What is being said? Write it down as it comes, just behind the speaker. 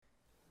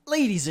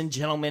Ladies and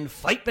gentlemen,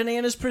 Fight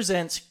Bananas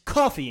presents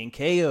Coffee and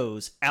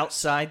KOs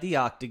Outside the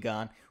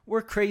Octagon.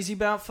 We're crazy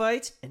about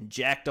fights and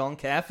jacked on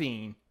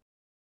caffeine.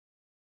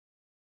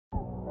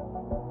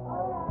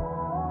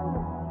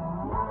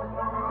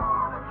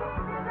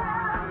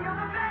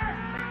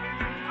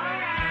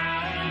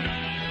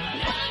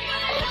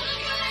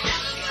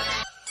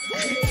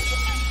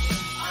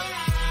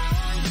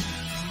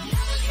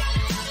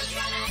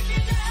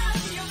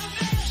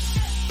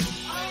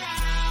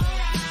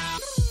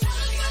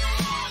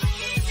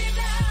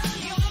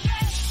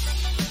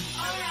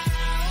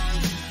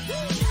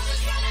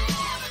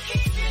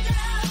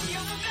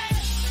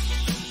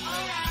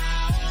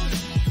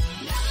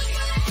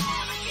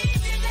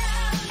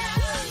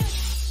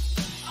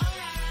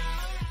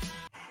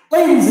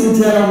 Ladies and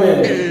gentlemen,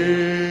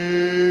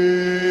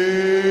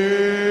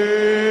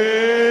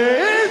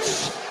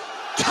 It's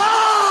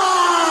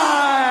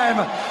time!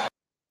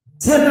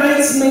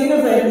 tonight's main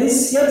event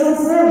is scheduled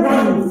for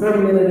one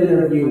 30-minute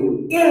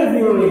interview.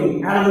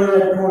 Interviewing out of the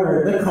red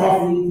corner, the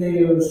Coffee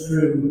KO's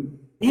crew.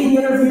 Being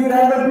interviewed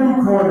out of the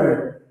blue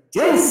corner,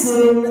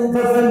 Jason, the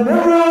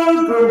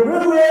Vanilla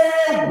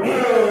Gorilla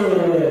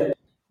Witt.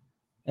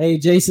 Hey,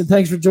 Jason,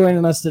 thanks for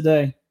joining us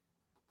today.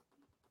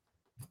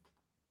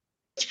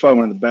 It's probably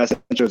one of the best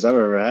intros I've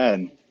ever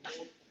had.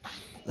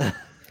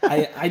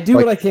 I do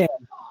what I can.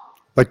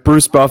 Like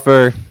Bruce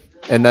Buffer,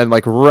 and then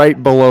like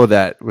right below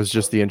that was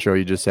just the intro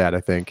you just had, I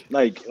think.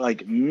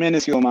 Like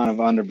minuscule amount of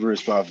under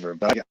Bruce Buffer,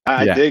 but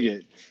I Yeah. dig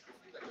it.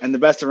 And the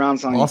best around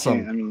song. Awesome.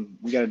 You can't, I mean,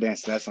 you got to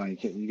dance to that song.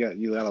 You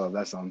gotta love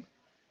that song.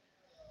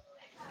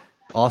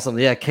 Awesome.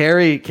 Yeah,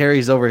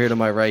 Carrie's over here to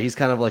my right. He's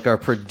kind of like our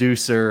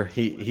producer.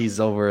 He's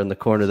over in the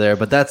corner there.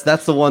 But that's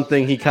the one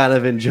thing he kind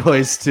of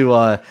enjoys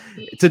to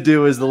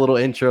do is the little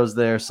intros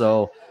there.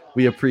 So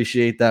we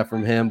appreciate that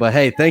from him. But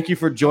hey, thank you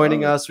for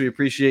joining us. We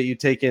appreciate you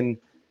taking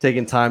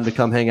time to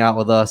come hang out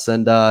with us.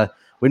 And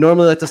we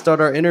normally like to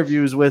start our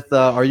interviews with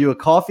are you a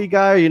coffee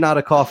guy or you're not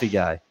a coffee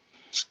guy?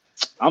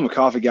 I'm a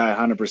coffee guy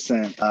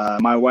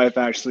 100%. My wife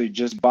actually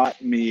just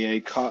bought me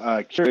a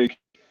Keurig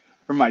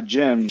from my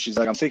gym. She's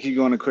like, I'm sick of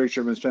going to Quick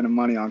Trip and spending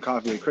money on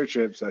coffee at Quick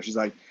Trip. So she's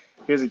like,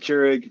 here's a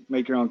Keurig,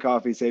 make your own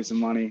coffee, save some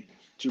money.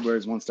 2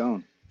 birds, 1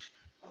 stone.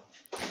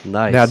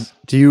 Nice. Now,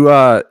 do you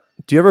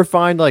ever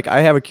find like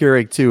I have a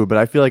Keurig too, but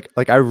I feel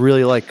like I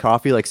really like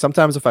coffee. Like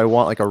sometimes if I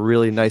want like a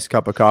really nice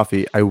cup of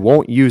coffee, I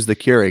won't use the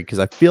Keurig because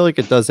I feel like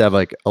it does have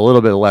like a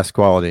little bit less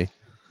quality.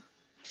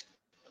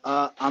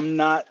 I'm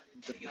not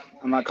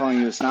calling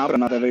you a snob, but I'm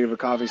not that big of a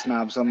coffee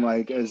snob. So I'm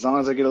like, as long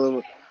as I get a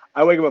little,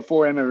 I wake up at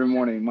 4 a.m. every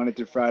morning, Monday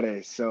through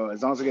Friday. So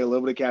as long as I get a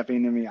little bit of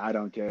caffeine in me, I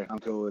don't care. I'm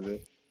cool with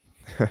it.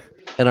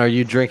 And are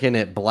you drinking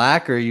it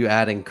black or are you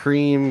adding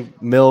cream,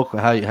 milk?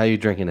 How you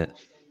drinking it?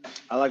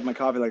 I like my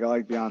coffee like I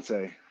like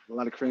Beyonce. A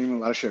lot of cream, a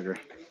lot of sugar.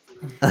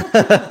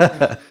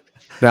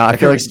 Now I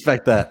can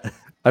respect that.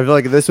 I feel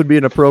like this would be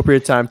an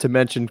appropriate time to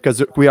mention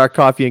because we are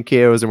Coffee and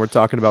KOs and we're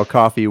talking about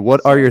coffee. What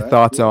are your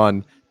thoughts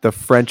on the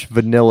French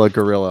vanilla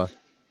gorilla?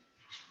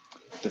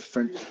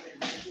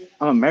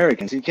 I'm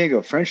American, so you can't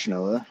go French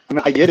vanilla. I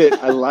mean, I get it.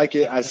 I like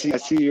it. I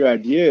see your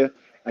idea.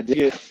 I dig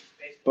it.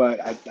 But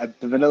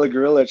the vanilla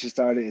gorilla, it's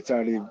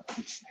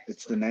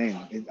the name.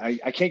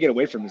 I can't get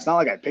away from it. It's not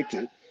like I picked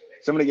it.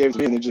 Somebody gave it to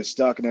me and it just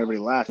stuck and everybody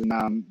laughed.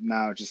 And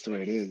now it's just the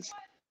way it is.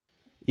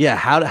 Yeah,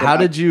 how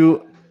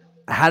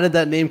did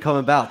that name come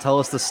about? Tell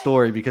us the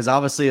story, because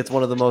obviously it's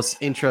one of the most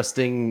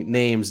interesting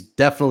names,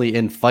 definitely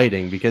in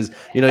fighting, because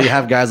you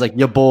have guys like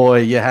your boy,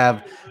 you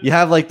have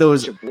like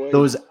those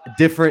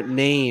different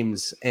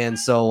names, and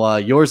so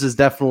yours is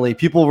definitely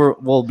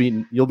you'll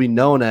be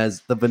known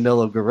as the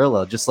Vanilla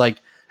Gorilla, just like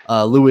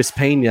Luis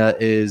Pena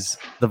is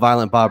the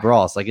Violent Bob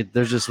Ross. Like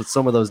there's just with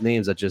some of those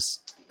names that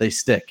just they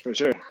stick. For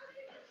sure.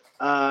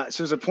 So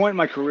there's a point in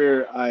my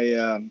career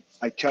I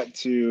cut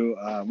to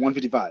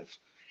 155.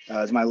 It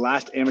was my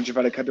last amateur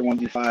fight. I cut to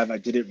 155. I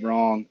did it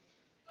wrong.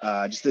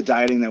 Just the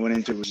dieting that went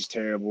into it was just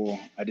terrible.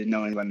 I didn't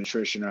know anything about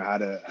nutrition or how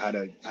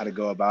to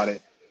go about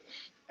it.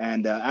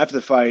 And after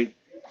the fight,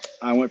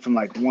 I went from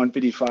like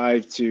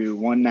 155 to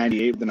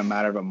 198 within a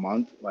matter of a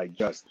month. Like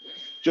just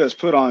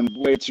put on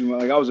way too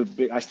much. Like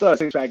I still had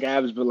 6-pack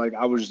abs, but like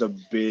I was just a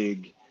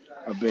big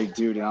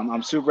dude. And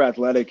I'm super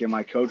athletic. And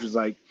my coach was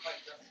like,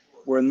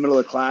 we're in the middle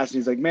of class, and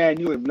he's like, man,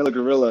 you look Vanilla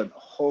Gorilla. The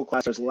whole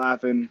class starts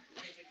laughing.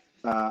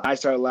 I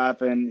start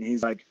laughing.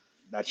 He's like,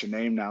 that's your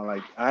name now.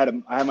 Like I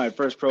had my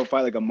first pro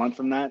fight like a month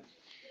from that.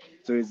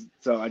 So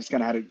I just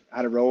kind of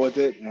had to roll with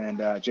it.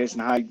 And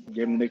Jason High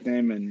gave him the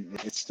nickname, and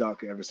it's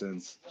stuck ever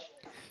since.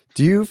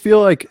 Do you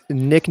feel like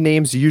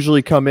nicknames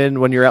usually come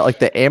in when you're at like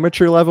the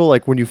amateur level,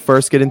 like when you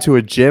first get into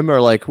a gym, or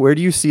like where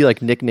do you see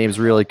like nicknames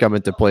really come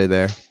into play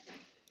there?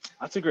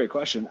 That's a great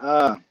question.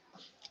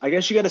 I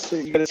guess you gotta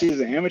see it as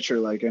an amateur.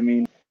 Like, I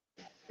mean,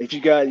 if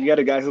you got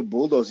a guy who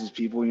bulldozes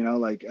people,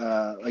 like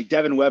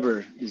Devin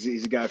Weber,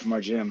 he's a guy from our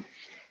gym.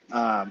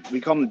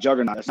 We call him the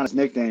Juggernaut. That's not his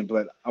nickname,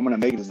 but I'm gonna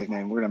make it his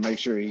nickname. We're gonna make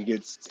sure he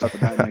gets stuck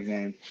with that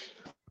nickname.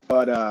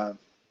 But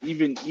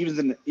even as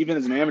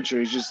an amateur,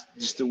 he's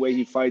just the way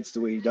he fights,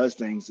 the way he does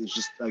things. It's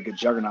just like a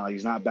juggernaut.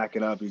 He's not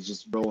backing up. He's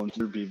just rolling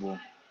through people.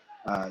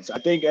 So I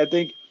think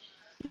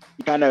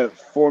you kind of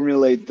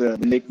formulate the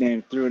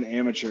nickname through an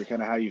amateur,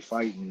 kind of how you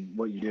fight and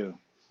what you do.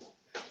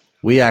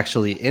 We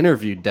actually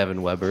interviewed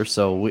Devin Weber,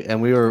 so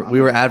we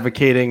were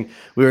advocating.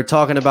 We were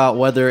talking about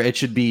whether it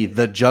should be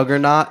the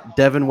Juggernaut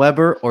Devin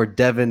Weber or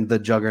Devin the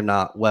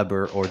Juggernaut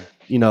Weber, or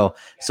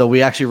So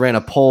we actually ran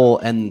a poll,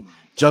 and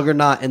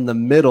Juggernaut in the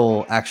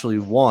middle actually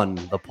won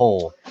the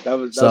poll. That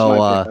was my pick.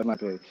 That was my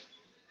pick.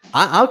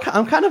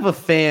 I'm kind of a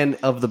fan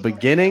of the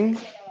beginning,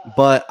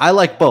 but I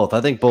like both.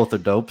 I think both are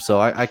dope, so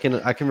I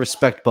can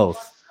respect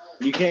both.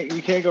 You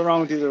can't go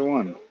wrong with either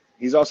one.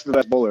 He's also the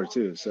best bowler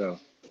too, so.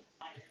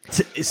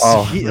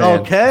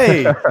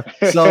 Okay,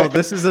 so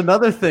this is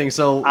another thing.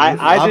 So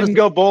I didn't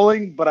go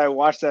bowling, but I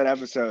watched that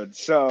episode,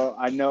 so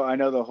I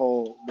know the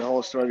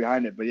whole story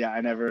behind it. But yeah, I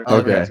never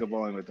got to go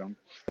bowling with them.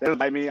 They don't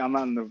like me. I'm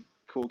not in the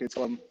cool kids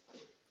club.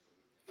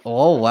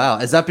 Oh wow,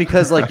 is that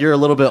because like you're a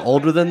little bit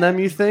older than them?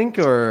 You think,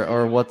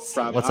 or what's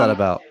that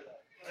about?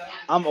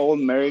 I'm old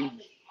and married.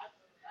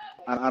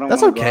 I don't.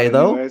 That's okay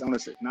though. I'm gonna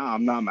say no.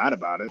 I'm not mad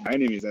about it by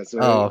any means. That's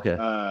oh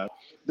okay.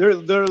 They're a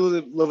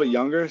little bit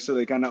younger, so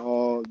they kind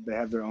of they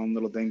have their own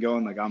little thing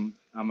going. Like I'm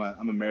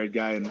a married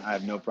guy, and I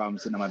have no problem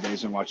sitting in my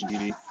basement watching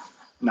TV,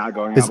 not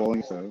going out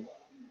bowling. So,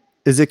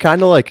 is it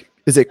kind of like,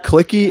 is it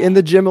cliquey in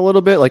the gym a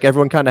little bit? Like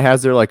everyone kind of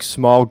has their like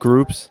small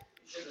groups.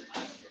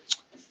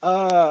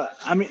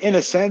 I mean, in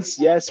a sense,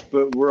 yes,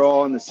 but we're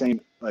all in the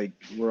same. Like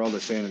we're all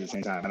the same at the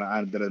same time.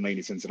 That doesn't make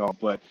any sense at all.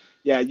 But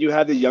yeah, you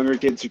have the younger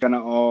kids who kind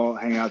of all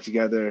hang out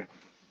together.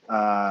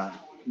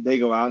 They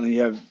go out, and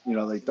you have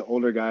like the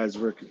older guys.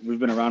 We've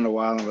been around a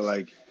while, and we're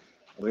like,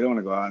 we don't want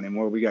to go out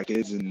anymore. We got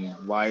kids and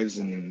wives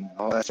and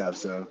all that stuff.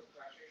 So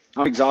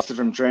I'm exhausted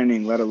from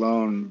training, let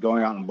alone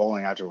going out and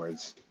bowling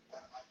afterwards.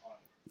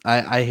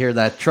 I hear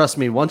that. Trust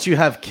me, once you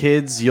have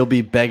kids, you'll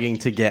be begging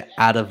to get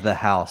out of the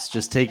house.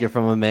 Just take it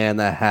from a man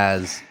that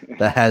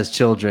has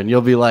children.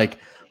 You'll be like,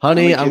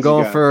 honey, I'm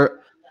going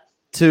for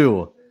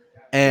 2.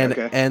 And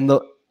okay.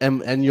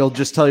 And you'll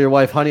just tell your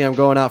wife, honey, I'm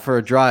going out for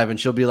a drive, and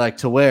she'll be like,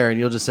 to where? And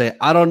you'll just say,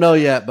 I don't know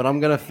yet, but I'm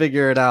gonna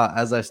figure it out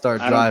as I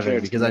start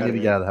driving because I need to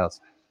get out of the house.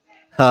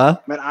 Huh?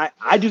 Man,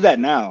 I do that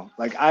now.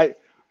 Like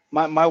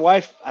my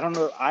wife, I don't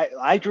know.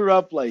 I grew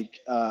up like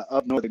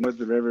up north of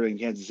the river in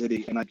Kansas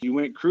City, and like you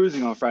went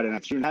cruising on Friday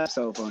nights. You didn't have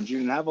cell phones. You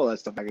didn't have all that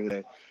stuff back in the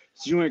day.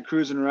 So you went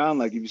cruising around.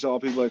 Like if you saw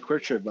people at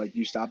Quick Trip, like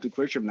you stopped at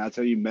Quick Trip, and that's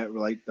how you met where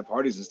like the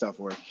parties and stuff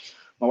were.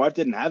 My wife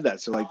didn't have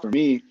that, so like for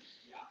me,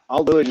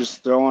 I'll literally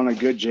just throw on a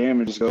good jam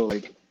and just go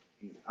like.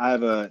 I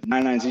have a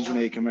 99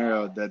 Z28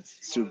 Camaro that's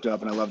souped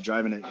up, and I love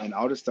driving it. And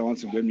I'll just throw on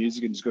some good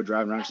music and just go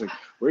driving around. She's like,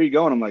 "Where are you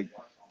going?" I'm like,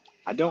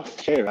 "I don't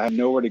care. I have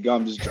nowhere to go.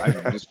 I'm just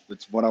driving.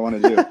 It's what I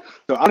want to do."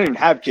 So I don't even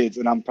have kids,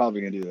 and I'm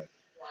probably gonna do that.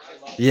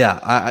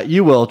 Yeah,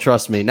 you will,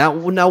 trust me. Now,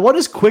 what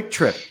is Quick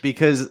Trip?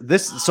 Because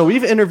so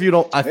we've interviewed,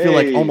 I feel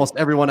like almost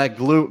everyone at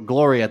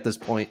Glory at this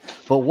point.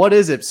 But what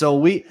is it?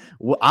 So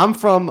I'm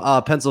from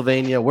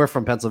Pennsylvania. We're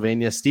from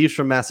Pennsylvania. Steve's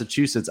from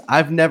Massachusetts.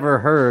 I've never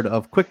heard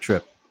of Quick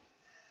Trip.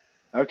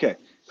 Okay,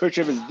 Quick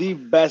Trip is the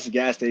best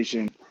gas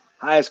station,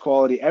 highest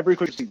quality. Every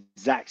Quick Trip's the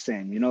exact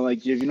same.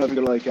 Like if you go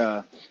to like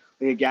a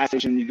gas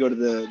station, you go to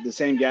the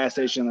same gas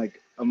station like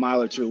a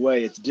mile or two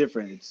away. It's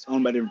different. It's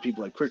owned by different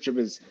people. Like Quick Trip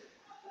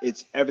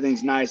it's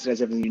everything's nice. It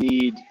has everything you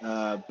need.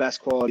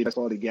 Best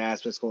quality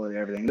gas, best quality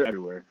everything. They're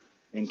everywhere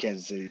in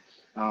Kansas City.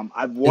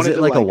 I've wanted is it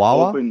to like a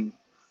Wawa? Open.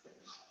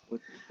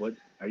 What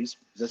are you? Is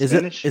that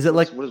Spanish? Is it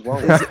like what is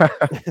Wawa?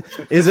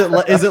 is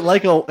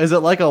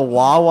it like a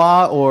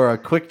Wawa or a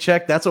Quick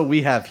Check? That's what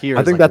we have here.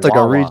 I think that's like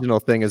a regional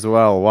thing as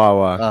well.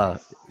 Wawa.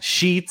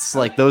 Sheets,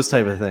 like those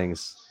type of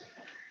things.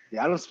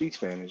 Yeah, I don't speak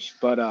Spanish,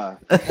 but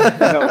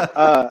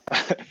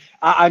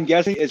I'm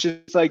guessing it's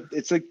just like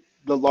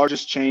the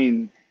largest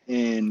chain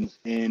in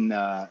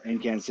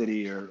Kansas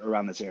City or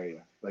around this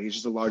area. Like it's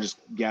just the largest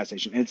gas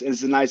station.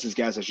 It's the nicest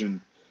gas station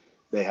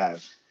they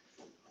have.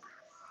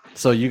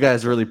 So you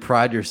guys really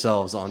pride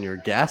yourselves on your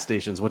gas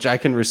stations, which I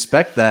can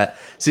respect that.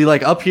 See,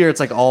 like up here,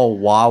 it's like all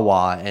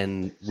Wawa,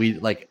 and we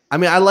like. I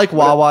mean, I like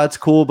Wawa; it's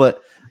cool,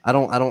 but I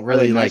don't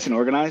really like. Nice and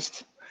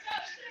organized.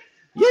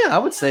 Yeah, I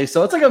would say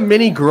so. It's like a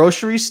mini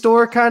grocery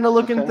store kind of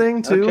looking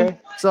thing too. Okay.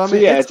 So I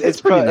mean, yeah,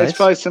 it's pretty nice. It's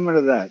probably similar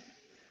to that.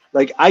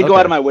 Like I go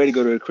out of my way to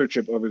go to a Quick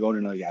Trip over going to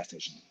another gas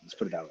station. Let's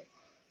put it that way.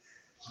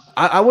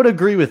 I would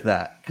agree with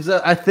that because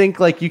I think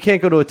like you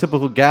can't go to a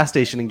typical gas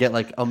station and get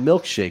like a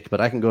milkshake, but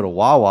I can go to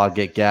Wawa,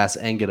 get gas,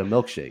 and get a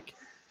milkshake.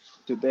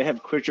 Dude, they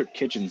have Quick Trip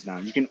kitchens now.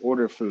 You can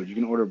order food. You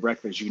can order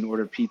breakfast. You can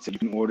order pizza. You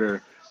can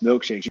order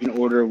milkshakes. You can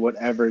order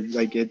whatever.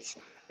 Like it's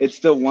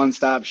the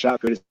one-stop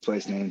shop, greatest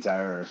place in the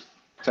entire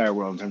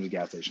world in terms of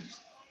gas stations.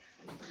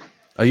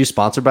 Are you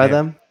sponsored by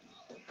them?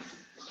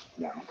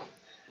 No.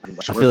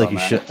 I feel like you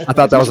should. I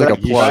thought that was like a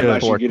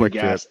plug for Quick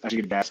Trip. I should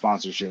get a gas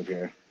sponsorship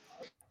here.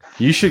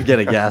 You should get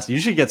a gas. You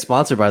should get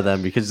sponsored by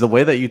them because the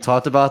way that you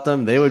talked about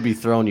them, they would be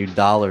throwing you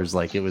dollars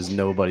like it was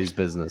nobody's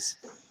business.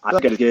 I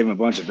think I just gave them a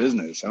bunch of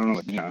business. I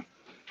don't know.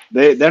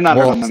 They're not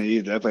making money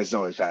either. That place is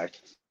always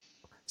packed.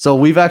 So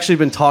we've actually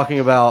been talking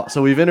about,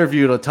 so we've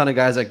interviewed a ton of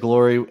guys at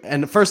Glory.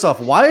 And first off,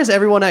 why is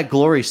everyone at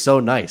Glory so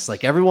nice?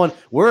 Like everyone,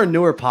 we're a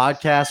newer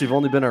podcast. We've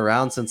only been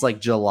around since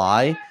like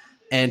July,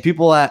 and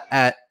people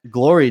at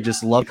Glory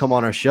just love to come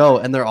on our show,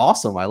 and they're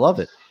awesome. I love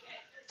it.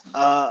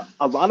 A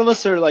lot of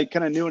us are like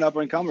kind of new and up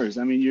and comers.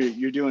 I mean,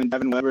 you're doing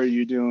Devin Weber,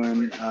 you're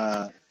doing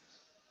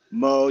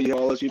Mo, you know,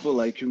 all those people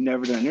like who've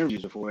never done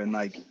interviews before, and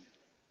like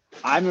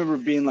I remember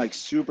being like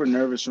super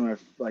nervous from my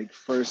like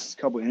first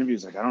couple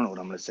interviews. Like I don't know what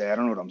I'm gonna say, I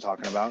don't know what I'm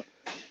talking about.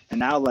 And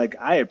now like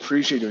I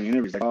appreciate doing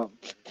interviews. Like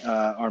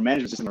our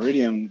managers at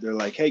Meridian, they're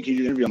like, hey, can you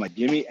do an interview? I'm like,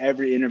 give me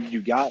every interview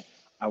you got.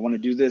 I want to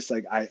do this.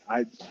 Like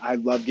I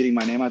love getting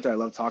my name out there. I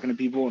love talking to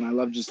people, and I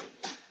love just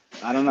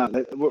I don't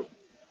know.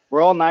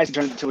 We're all nice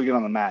until we get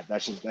on the mat.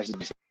 That's just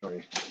the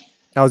story.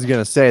 I was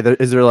gonna say,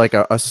 is there like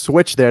a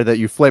switch there that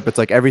you flip? It's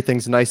like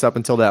everything's nice up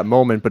until that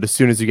moment, but as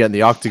soon as you get in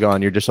the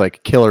octagon, you're just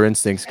like killer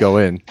instincts go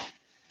in.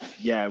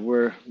 Yeah,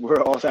 we're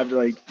also after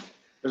like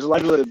there's a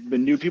lot of the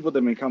new people that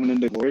have been coming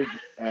into Glory,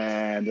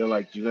 and they're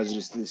like, you guys are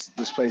just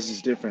this place is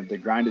different. The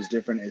grind is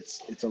different.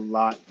 It's a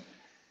lot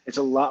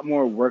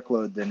more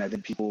workload than I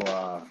think people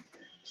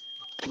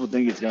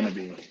think it's gonna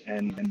be.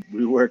 And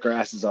we work our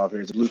asses off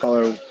here. It's a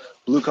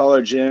blue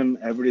collar gym.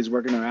 Everybody's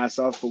working their ass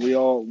off, but we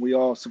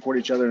all support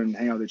each other and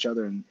hang out with each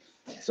other. And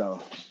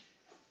so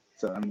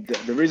I mean,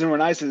 the reason we're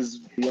nice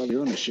is we all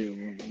doing this shit.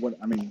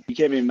 You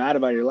can't be mad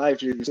about your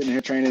life. You're sitting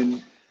here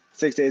training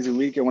 6 days a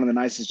week at one of the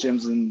nicest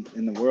gyms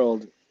in the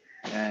world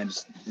and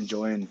just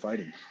enjoying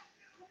fighting.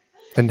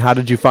 And how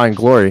did you find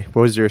Glory?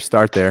 What was your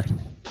start there?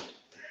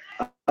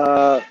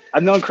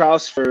 I've known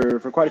Kraus for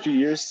quite a few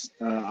years.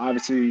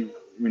 Obviously,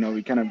 you know,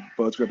 we kind of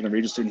both grew up in the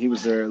region student. He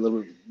was there a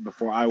little bit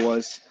before I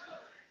was.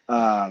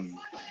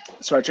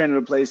 So I trained at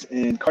a place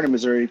in Carter,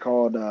 Missouri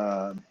called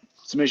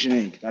Submission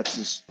Inc. That's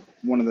just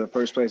one of the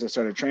first places I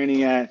started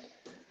training at.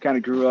 Kind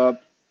of grew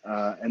up,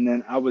 and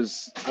then I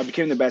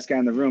became the best guy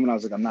in the room, and I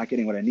was like, I'm not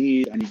getting what I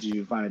need. I need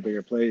to find a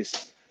bigger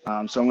place.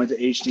 So I went to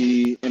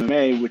HD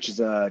MMA, which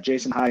is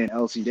Jason High and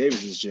LC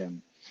Davis's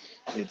gym.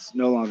 It's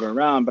no longer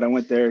around, but I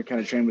went there, kind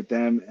of trained with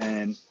them,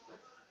 and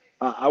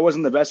I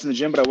wasn't the best in the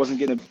gym, but I wasn't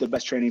getting the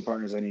best training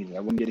partners I needed. I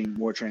wasn't getting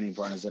more training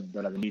partners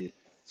that I needed.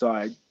 So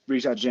I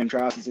reached out to Jim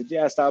Travis and said,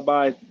 yeah, stop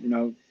by, you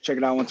know, check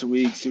it out once a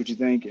week, see what you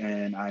think.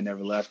 And I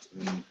never left.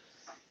 And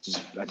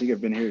I think I've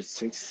been here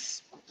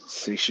six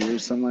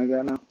years, something like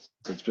that now.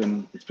 So it's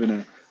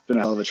been a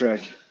hell of a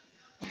trek.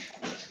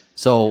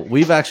 So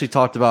we've actually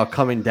talked about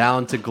coming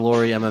down to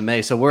Glory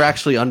MMA. So we're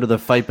actually under the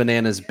Fight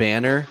Bananas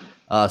banner.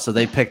 So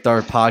they picked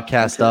our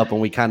podcast up and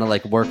we kind of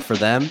like work for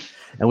them.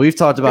 And we've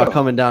talked about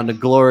coming down to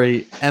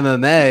Glory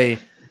MMA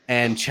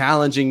and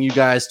challenging you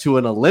guys to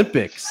an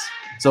Olympics.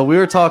 So we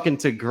were talking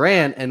to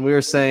Grant and we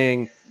were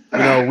saying, you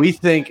know, we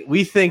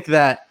think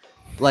that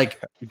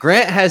like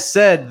Grant has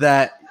said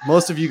that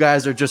most of you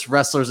guys are just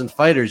wrestlers and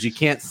fighters. You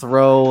can't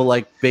throw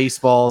like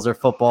baseballs or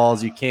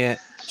footballs. You can't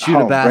shoot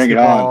a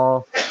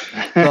basketball.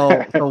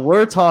 So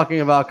we're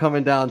talking about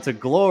coming down to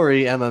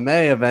Glory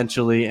MMA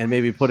eventually and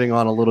maybe putting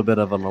on a little bit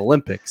of an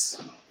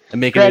Olympics and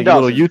making a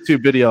little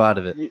YouTube video out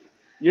of it.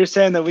 You're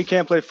saying that we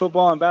can't play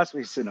football and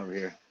basketball? He's sitting over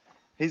here.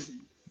 He's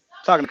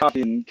talking to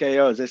Coffee and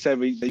KOs. They said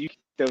that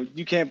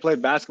you can't play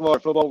basketball or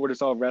football. We're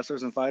just all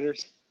wrestlers and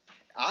fighters.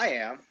 I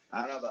am.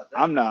 I don't know about that.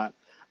 I'm not.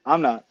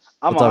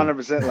 I'm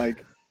 100%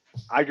 like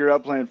I grew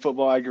up playing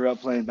football. I grew up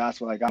playing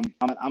basketball. Like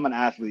I'm an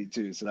athlete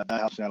too, so that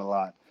helps me out a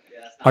lot.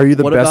 Yeah, are you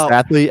the best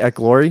athlete at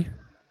Glory?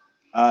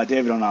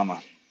 David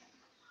Onama.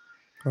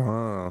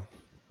 Oh.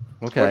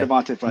 Okay. Or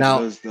Devontae Fletcher, now,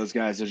 those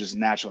guys are just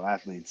natural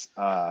athletes.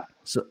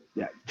 So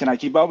yeah, can I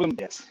keep up with them?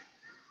 Yes.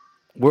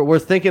 We're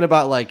thinking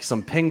about like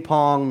some ping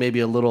pong, maybe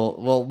a little.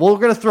 Well, we're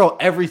gonna throw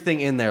everything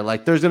in there.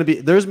 Like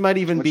there might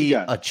even be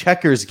a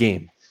checkers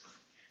game.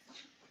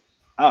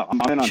 Oh,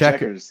 I'm in on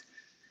checkers.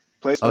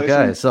 Play some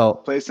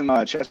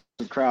chess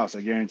with Kraus.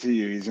 I guarantee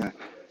you,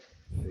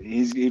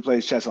 he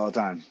plays chess all the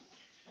time.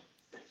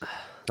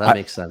 That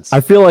makes sense.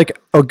 I feel like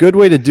a good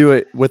way to do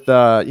it with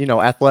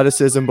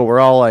athleticism, but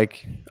we're all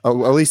like, at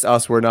least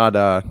us, we're not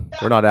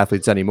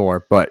athletes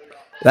anymore, but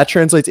that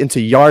translates into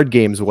yard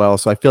games well.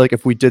 So I feel like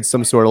if we did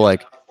some sort of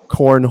like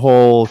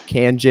cornhole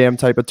can jam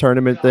type of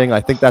tournament thing,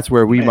 I think that's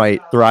where we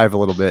might thrive a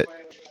little bit.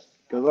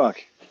 Good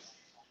luck.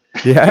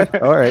 Yeah.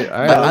 All right.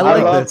 I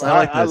like this.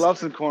 I love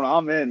some cornhole.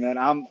 I'm in, man.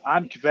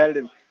 I'm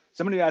competitive.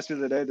 Somebody asked me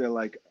the other day, they're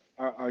like,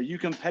 are you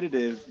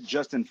competitive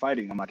just in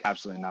fighting? I'm like,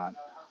 absolutely not.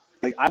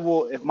 Like I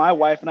will, if my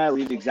wife and I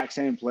leave the exact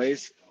same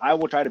place, I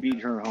will try to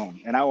beat her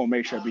home, and I will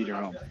make sure I beat her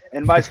home,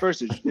 and vice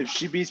versa. If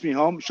she beats me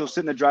home, she'll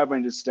sit in the driveway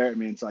and just stare at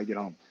me until I get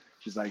home.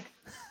 She's like,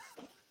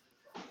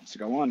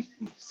 "I won,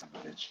 son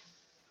of a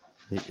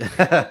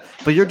bitch."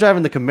 But you're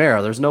driving the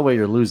Camaro. There's no way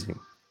you're losing.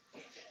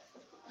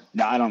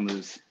 No, I don't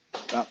lose.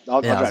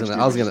 I'll drive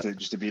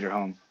just to beat her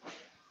home.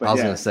 But I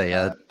was gonna say,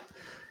 yeah.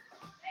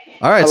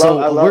 All right,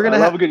 we're gonna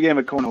have a good game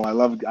of cornhole. I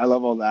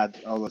love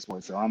all those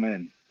sports, so I'm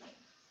in.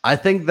 I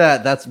think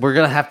we're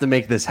gonna have to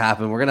make this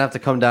happen. We're gonna have to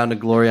come down to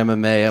Glory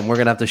MMA and we're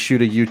gonna have to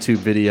shoot a YouTube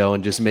video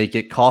and just make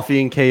it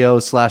Coffee and KO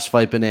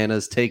 /Fight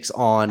Bananas takes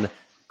on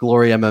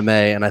Glory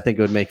MMA, and I think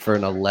it would make for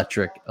an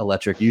electric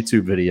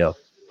YouTube video.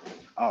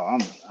 Oh,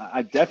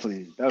 I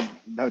definitely that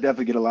would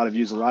definitely get a lot of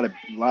views, a lot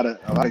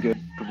of good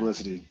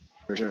publicity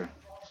for sure.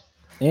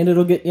 And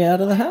it'll get you out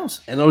of the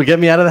house. And it'll get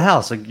me out of the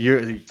house. Like,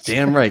 you're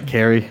damn right,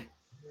 Carrie.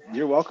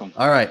 You're welcome.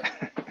 All right.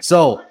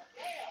 So,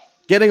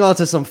 getting on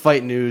to some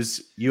fight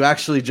news, you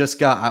actually just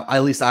got,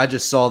 at least I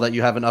just saw that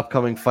you have an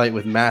upcoming fight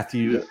with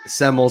Matthew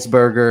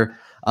Semmelsberger.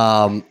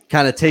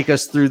 Kind of take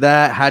us through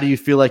that. How do you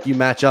feel like you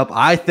match up?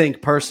 I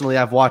think personally,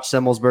 I've watched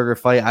Semmelsberger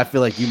fight. I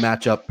feel like you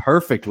match up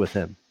perfect with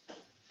him.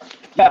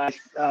 Yeah,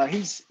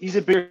 he's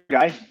a bigger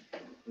guy.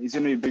 He's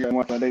gonna be bigger,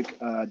 more athletic.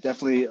 I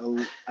definitely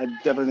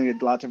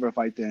think a lot tougher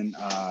fight than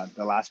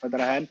the last fight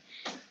that I had.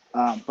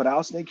 But I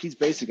also think he's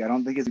basic. I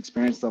don't think his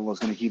experience level is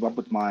going to keep up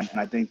with mine,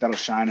 and I think that'll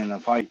shine in the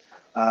fight.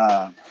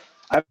 I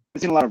haven't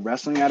seen a lot of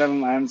wrestling out of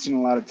him. I haven't seen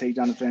a lot of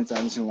takedown defense. I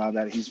haven't seen a lot of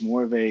that. He's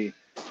more of a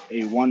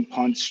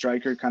one-punch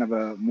striker, kind of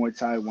a Muay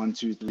Thai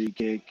 1-2-3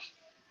 kick.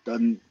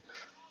 Doesn't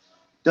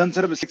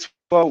set up a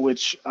 6-4,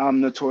 which I'm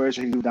notorious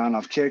for. He can move down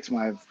off kicks.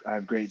 I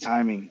have great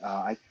timing.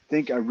 I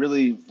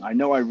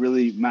know I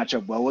really match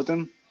up well with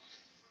him,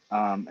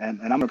 and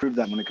I'm gonna prove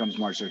that when it comes to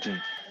March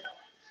 13th.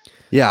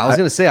 Yeah, I was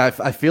going to say,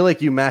 I feel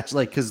like you match,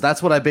 like, because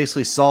that's what I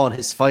basically saw in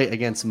his fight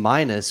against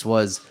Minus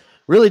was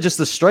really just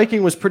the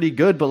striking was pretty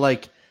good, but,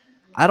 like,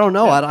 I don't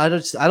know. Yeah.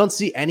 I don't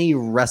see any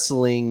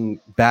wrestling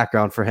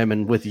background for him.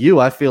 And with you,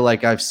 I feel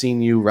like I've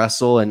seen you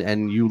wrestle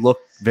and you look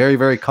very,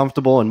 very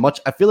comfortable and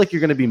I feel like you're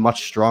going to be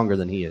much stronger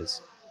than he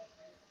is.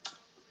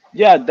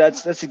 Yeah,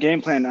 that's the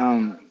game plan.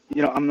 I'm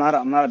not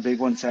a big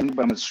 170,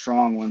 but I'm a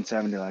strong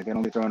 170. Like, I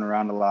don't get thrown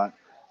around a lot.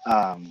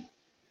 I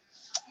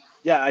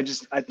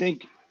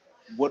think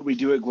what we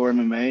do at Glory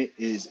MMA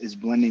is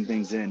blending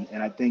things in,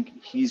 and I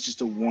think he's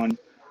just one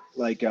style,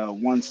 like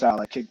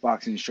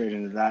kickboxing straight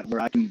into that, where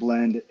I can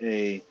blend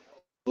a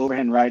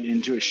overhand right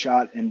into a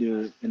shot,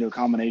 into a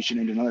combination,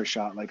 into another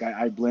shot. Like,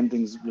 I blend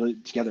things really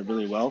together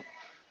really well,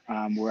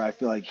 where I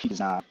feel like he does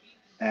not.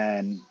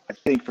 And I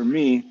think for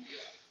me,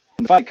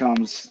 when the fight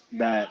comes,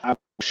 that I will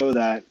show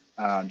that,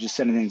 just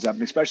setting things up,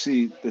 and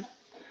especially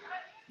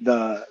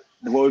the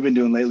what we've been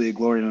doing lately at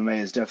Glory MMA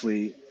is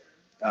definitely.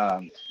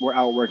 We're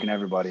outworking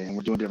everybody, and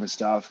we're doing different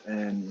stuff.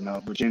 And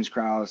with James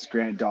Krause,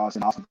 Grant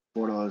Dawson, Austin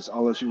Portos,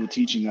 all those people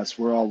teaching us,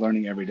 we're all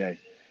learning every day.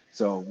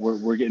 So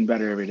we're getting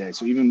better every day.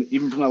 So even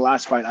from the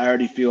last fight, I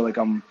already feel like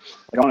I'm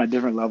on a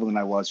different level than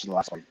I was for the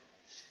last fight.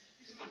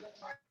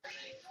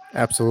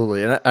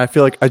 Absolutely, and I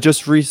feel like I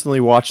just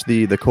recently watched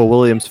the Cole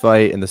Williams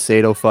fight and the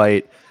Sato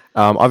fight.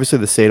 Obviously,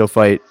 the Sato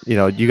fight,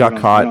 you got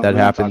caught. That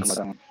happens.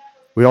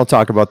 We don't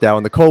talk about that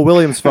one. The Cole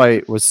Williams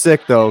fight was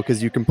sick, though,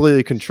 because you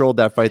completely controlled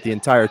that fight the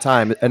entire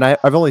time. And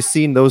I've only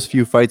seen those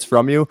few fights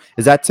from you.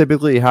 Is that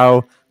typically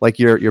how, like,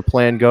 your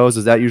plan goes?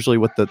 Is that usually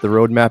what the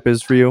roadmap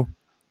is for you?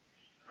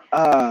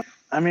 I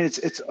mean,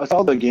 it's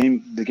all the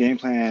game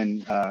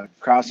plan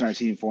Krause and our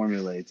team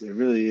formulates. It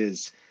really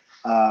is.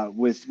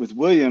 With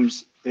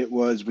Williams, it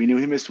was, we knew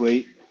he missed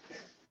weight.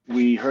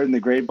 We heard in the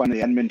grapevine that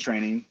he hadn't been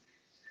training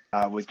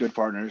with good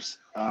partners.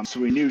 So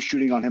we knew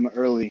shooting on him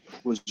early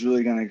was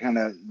really going to kind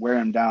of wear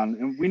him down.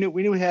 And we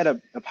knew he had a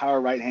power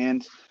right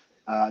hand.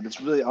 That's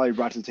really all he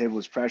brought to the table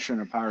was pressure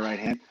and a power right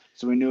hand.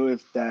 So we knew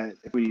if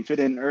we fit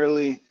in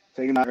early,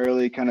 take him out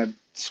early, kind of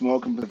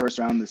smoke him for the first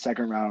round, the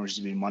second round would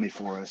just be money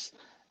for us.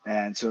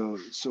 And so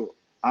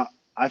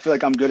I feel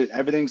like I'm good at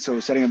everything. So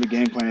setting up a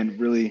game plan,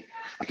 really,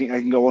 I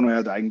can go one way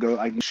or the other.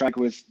 I can strike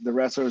with the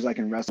wrestlers, I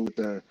can wrestle with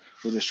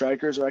the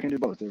strikers, or I can do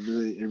both. It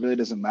really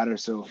doesn't matter.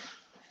 So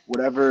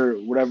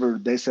whatever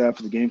they set up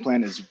for the game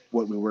plan is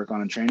what we work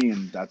on in training,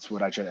 and that's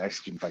what I try to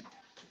execute in fight.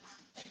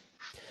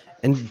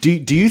 And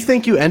do you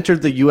think you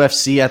entered the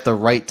UFC at the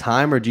right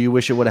time, or do you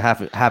wish it would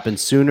have happened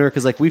sooner?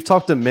 Because, like, we've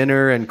talked to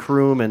Minner and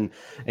Kroom, and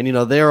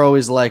they're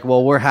always like,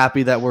 well, we're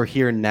happy that we're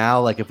here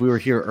now. Like, if we were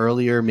here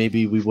earlier,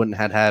 maybe we wouldn't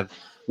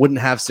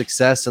have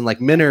success. And,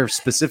 like, Minner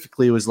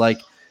specifically was like,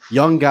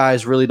 young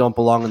guys really don't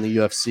belong in the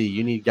UFC.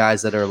 You need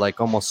guys that are, like,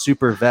 almost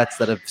super vets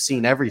that have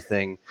seen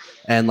everything.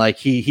 And, like,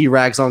 he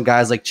rags on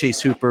guys like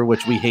Chase Hooper,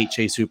 which we hate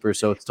Chase Hooper,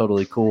 so it's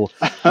totally cool.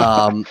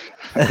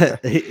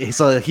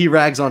 So he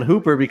rags on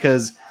Hooper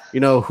because,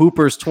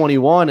 Hooper's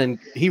 21 and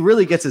he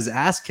really gets his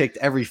ass kicked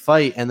every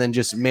fight and then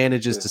just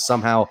manages to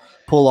somehow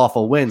pull off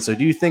a win. So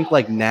do you think,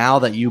 like, now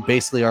that you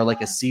basically are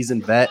like a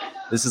seasoned vet,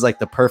 this is like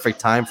the perfect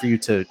time for you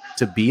to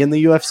be in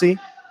the UFC?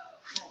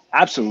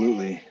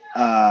 Absolutely.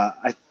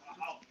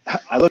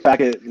 I look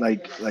back at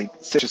like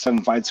 6 or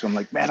 7 fights ago. I'm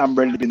like, man, I'm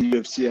ready to be in the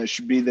UFC. I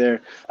should be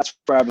there. That's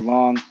where I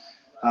belong.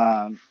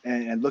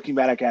 And looking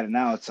back at it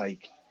now, it's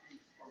like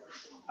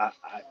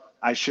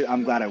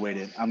I'm glad I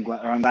waited. I'm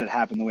glad it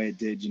happened the way it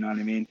did. You know what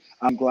I mean?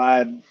 I'm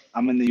glad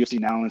I'm in the UFC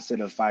now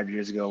instead of 5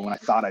 years ago when I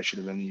thought I should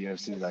have been in the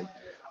UFC. Like,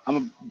 I'm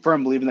a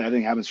firm believer that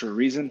everything happens for a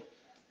reason.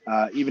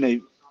 Even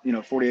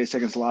a 48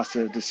 seconds loss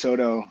to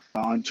Soto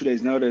on 2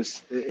 days'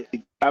 notice,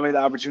 it got me the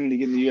opportunity to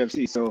get in the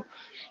UFC. So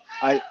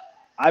I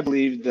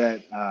believe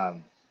that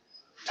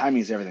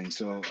timing is everything.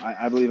 So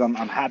I believe I'm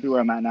happy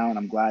where I'm at now, and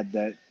I'm glad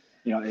that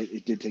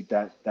it did take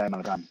that amount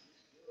of time.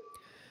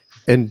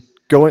 And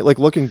going like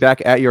looking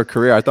back at your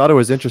career, I thought it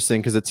was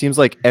interesting because it seems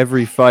like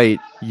every fight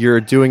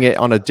you're doing it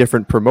on a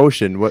different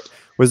promotion. What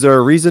was there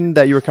a reason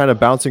that you were kind of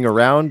bouncing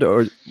around,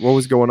 or what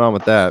was going on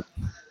with that?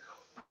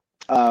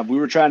 We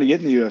were trying to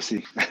get in the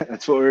UFC.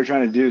 That's what we were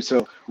trying to do.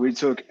 So we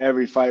took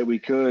every fight we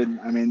could.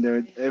 I mean,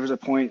 there was a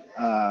point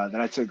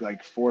that I took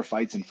like 4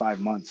 fights in 5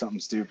 months, something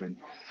stupid.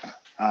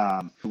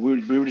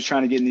 We were just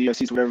trying to get in the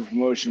UFC, so whatever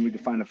promotion we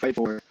could find a fight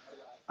for.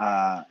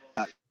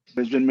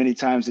 There's been many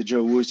times that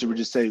Joe Wooster would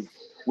just say,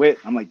 "Witt."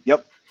 I'm like,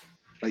 "Yep."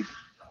 Like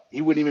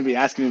he wouldn't even be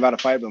asking me about a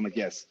fight, but I'm like,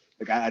 "Yes."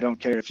 Like I don't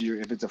care if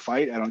it's a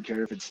fight. I don't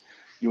care if it's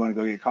you want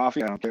to go get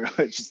coffee. I don't care.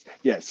 It's just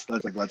yes.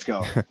 Let's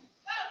go.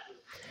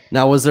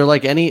 Now, was there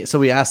like any? So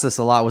we asked this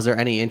a lot. Was there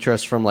any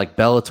interest from like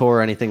Bellator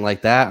or anything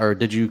like that, or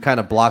did you kind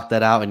of block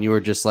that out and you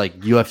were just like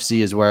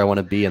UFC is where I want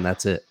to be and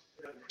that's it?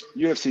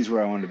 UFC is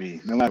where I want to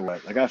be, no matter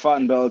what. Like I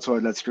fought in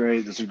Bellator, that's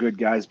great. Those are good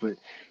guys, but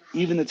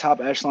even the top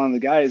echelon of the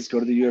guys go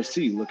to the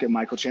UFC. Look at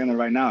Michael Chandler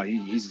right now.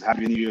 He's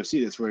happy in the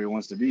UFC. That's where he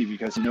wants to be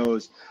because he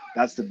knows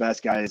that's the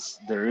best guys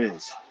there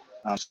is.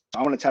 So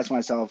I want to test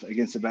myself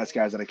against the best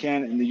guys that I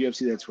can in the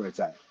UFC. That's where it's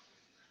at.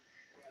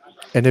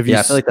 And have Yeah, you?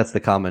 I feel like that's the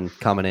common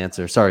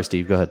answer. Sorry,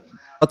 Steve. Go ahead.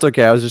 That's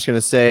okay. I was just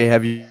gonna say,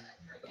 have you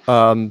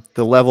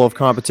the level of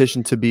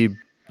competition to be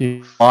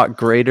a lot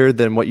greater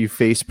than what you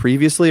faced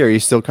previously? Or are you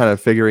still kind of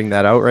figuring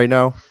that out right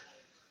now?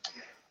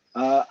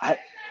 I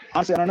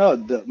honestly I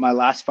don't know. My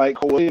last fight,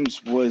 Cole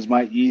Williams, was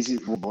probably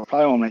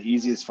one of my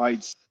easiest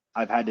fights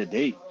I've had to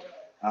date.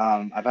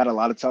 I've had a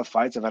lot of tough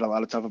fights. I've had a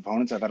lot of tough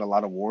opponents. I've had a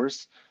lot of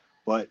wars,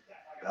 but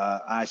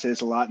I say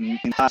this a lot in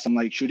class. I'm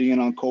like shooting in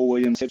on Cole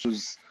Williams' hips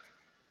was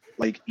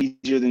like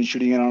easier than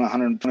shooting in on a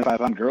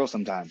 125-pound girl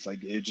sometimes. Like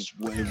it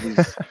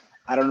was.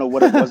 I don't know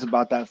what it was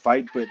about that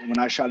fight, but when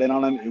I shot in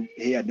on him,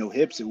 he had no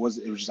hips. It was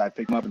just I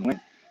picked him up and went.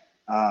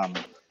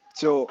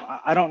 So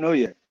I don't know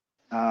yet.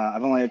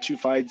 I've only had 2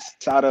 fights.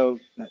 Sato,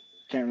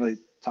 can't really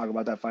talk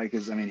about that fight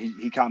because I mean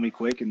he caught me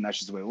quick and that's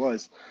just the way it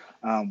was.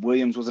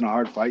 Williams wasn't a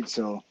hard fight,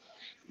 so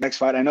next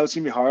fight I know it's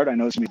gonna be hard. I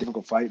know it's gonna be a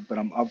difficult fight, but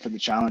I'm up for the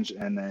challenge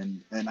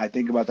and I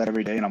think about that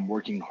every day and I'm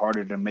working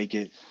harder to make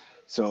it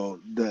so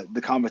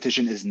the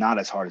competition is not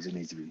as hard as it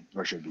needs to be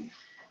or should be.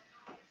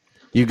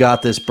 You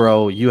got this,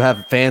 bro. You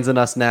have fans in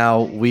us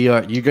now.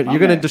 You're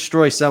gonna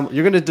destroy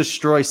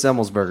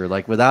Semmelsberger,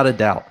 like without a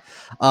doubt.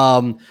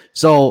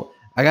 So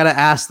I gotta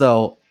ask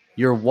though,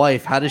 your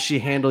wife, how does she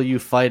handle you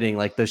fighting?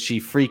 Like, does she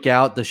freak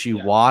out? Does she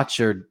watch,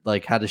 or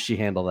like, how does she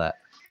handle that?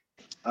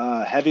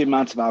 Heavy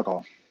amounts of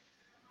alcohol.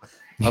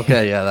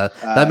 Okay, yeah,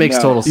 that makes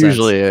no, total sense.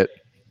 Usually it.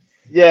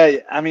 Yeah,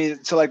 I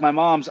mean, so like my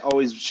mom's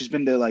she's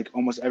been to like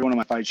almost every one of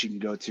my fights she can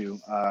go to.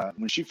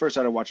 When she first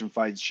started watching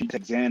fights, she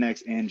took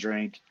Xanax and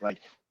drank.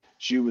 Like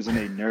she was in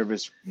a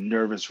nervous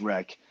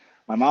wreck.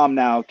 My mom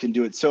now can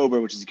do it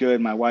sober, which is good.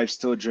 My wife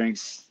still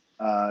drinks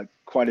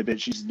quite a bit.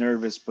 She's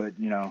nervous, but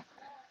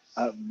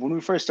when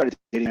we first started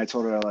dating, I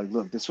told her like,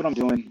 look, this is what I'm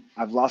doing.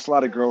 I've lost a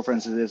lot of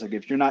girlfriends to this. Like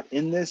if you're not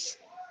in this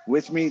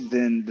with me,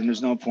 then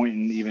there's no point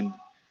in even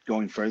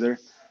going further.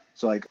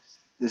 So like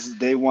this is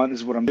day one. This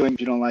is what I'm doing. If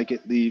you don't like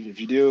it, leave. If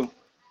you do,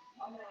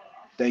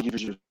 thank you for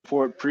your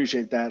support.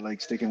 Appreciate that. Like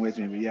sticking with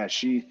me. But yeah,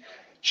 she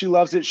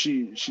loves it.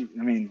 She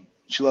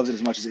loves it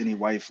as much as any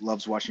wife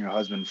loves watching her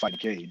husband fight in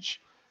a cage.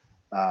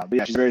 But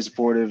yeah, she's very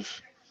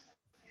supportive,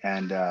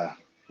 and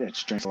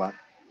she drinks a lot.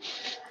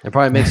 It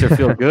probably makes her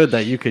feel good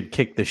that you could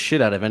kick the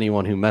shit out of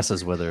anyone who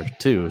messes with her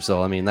too.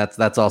 So I mean,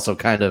 that's also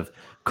kind of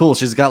cool.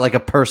 She's got like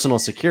a personal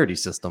security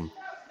system.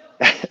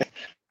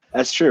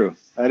 That's true.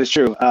 That is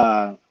true.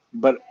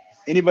 But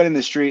anybody in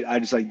the street, I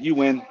just like you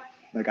win.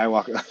 Like I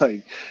walk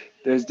like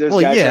there's guys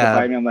trying to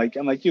fight me. I'm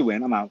like you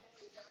win. I'm out.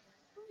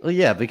 Well,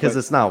 yeah, because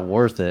it's not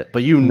worth it.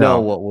 But you know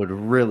what would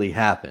really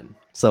happen,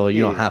 so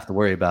you don't have to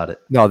worry about it.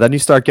 No, then you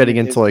start getting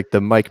into like the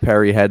Mike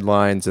Perry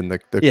headlines and the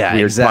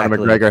weird Conor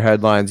McGregor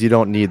headlines. You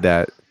don't need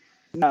that.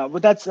 No,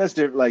 but that's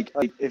different. Like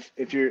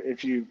if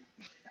you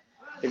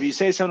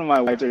say something to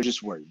my wife, they're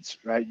just words,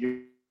 right?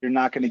 You're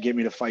not going to get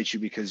me to fight you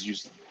because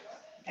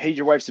hey,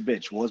 your wife's a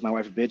bitch. Well, is my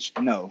wife a bitch?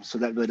 No, so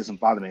that really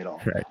doesn't bother me at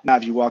all. Right. Now,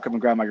 if you walk up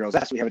and grab my girl's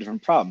ass, we have a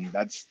different problem.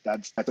 That's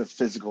a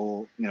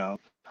physical,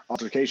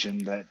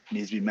 altercation that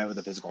needs to be met with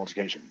a physical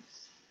altercation.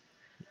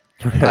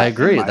 I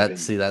agree. I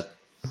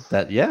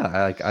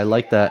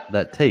like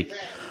that take.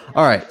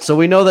 All right, so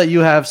we know that you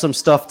have some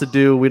stuff to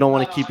do. We don't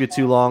want to keep you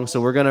too long,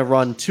 so we're gonna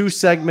run 2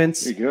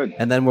 segments,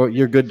 and then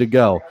you're good to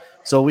go.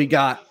 So we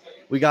got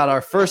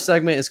our first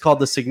segment is called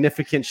the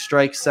Significant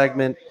Strike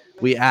segment.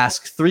 We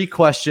ask 3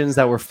 questions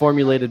that were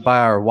formulated by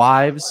our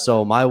wives.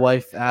 So my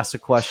wife asked a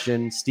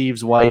question,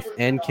 Steve's wife,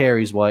 and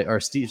Carrie's wife, or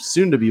Steve's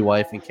soon-to-be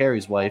wife and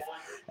Carrie's wife,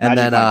 and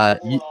then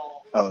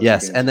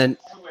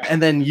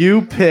and then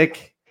you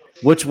pick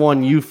which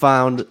one you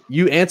found.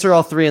 You answer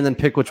all 3, and then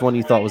pick which one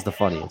you thought was the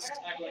funniest.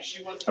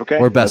 Okay.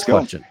 Or best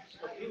question.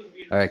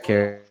 All right,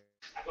 Carrie.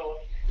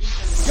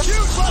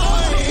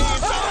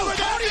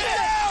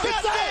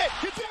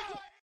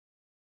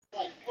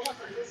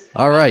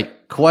 All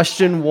right,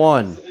 question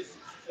 1.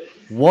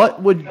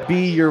 What would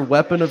be your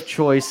weapon of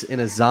choice in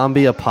a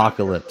zombie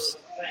apocalypse?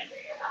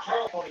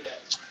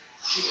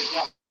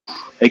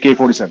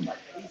 AK-47.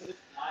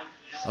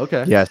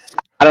 Okay. Yes.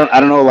 I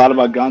don't know a lot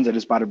about guns. I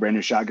just bought a brand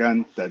new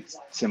shotgun that's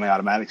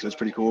semi-automatic, so it's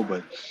pretty cool.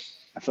 But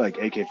I feel like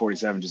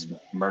AK-47 just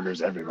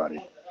murders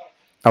everybody.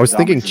 I was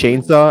thinking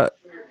Zombies. chainsaw,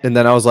 and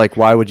then I was like,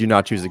 why would you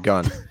not choose a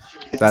gun?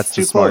 That's It's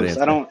too the smart close.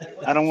 answer.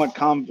 I don't want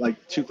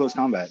too close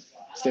combat.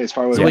 Stay as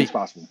far away So as wait.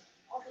 possible.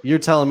 You're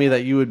telling me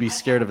that you would be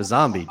scared of a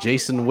zombie.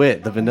 Jason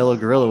Witt, the vanilla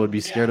gorilla, would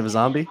be scared of a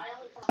zombie?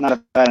 Not if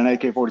I had an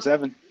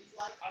AK-47.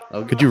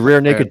 Okay. Could you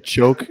rear naked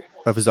choke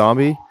of a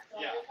zombie?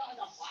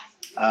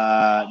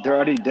 They're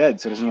already dead,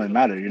 so it doesn't really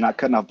matter. You're not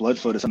cutting off blood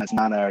flow to something that's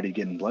not already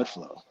getting blood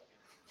flow.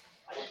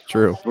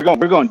 True. We're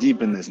going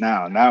deep in this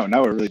now. Now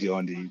we're really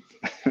going deep.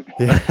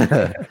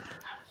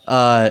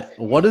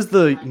 What is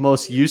the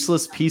most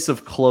useless piece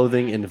of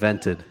clothing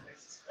invented?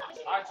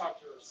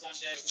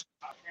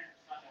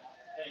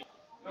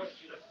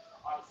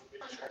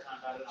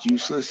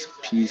 Useless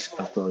piece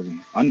of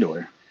clothing.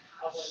 Underwear.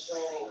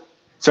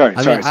 Sorry,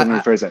 I let mean, me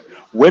rephrase that.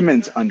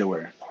 Women's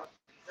underwear.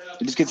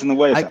 It just gets in the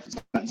way of stuff.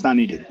 It's not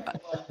needed.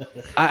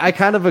 I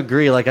kind of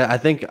agree. Like I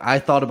think I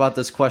thought about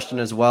this question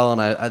as well,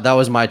 and I that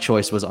was my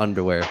choice was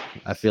underwear.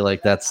 I feel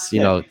like that's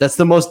that's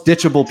the most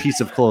ditchable piece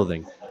of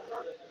clothing.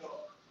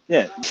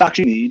 Yeah, socks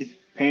you need,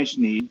 pants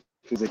you need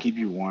because they keep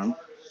you warm.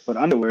 But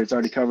underwear, it's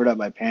already covered up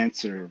by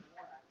pants or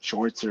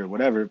shorts or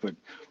whatever. But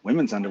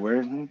women's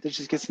underwear, it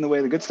just gets in the way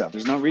of the good stuff.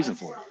 There's no reason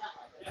for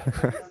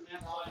it.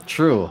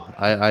 True.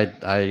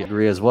 I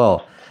agree as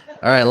well.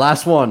 All right,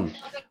 last one.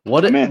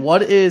 What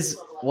is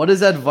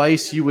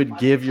advice you would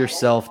give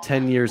yourself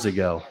 10 years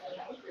ago?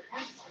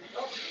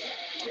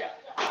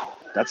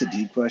 That's a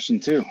deep question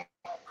too.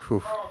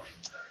 Whew.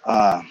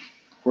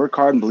 Work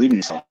hard and believe in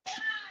yourself.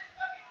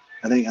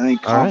 I think All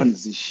right.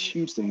 confidence is a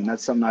huge thing, and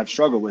that's something I've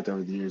struggled with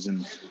over the years.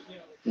 And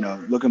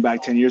looking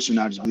back 10 years from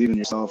now, just believe in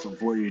yourself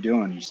of what you're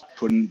doing. Just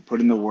put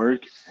in the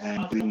work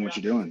and believe in what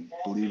you're doing.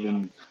 Believe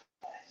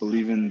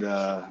in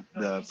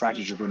the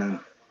practice you're putting in.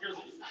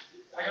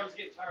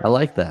 I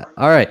like that.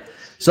 All right.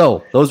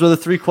 So those were the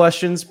 3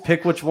 questions.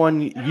 Pick which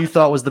one you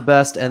thought was the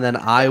best, and then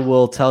I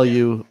will tell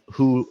you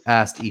who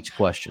asked each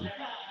question.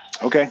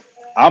 Okay,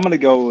 I'm gonna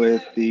go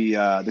with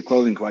the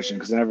clothing question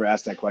because I never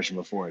asked that question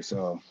before,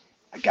 so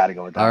I gotta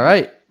go with that. All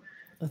right.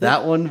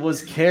 That one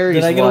was Carrie's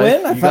Did I get a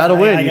wife. win? You got to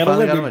win. I You got to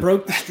finally win. gotta We win.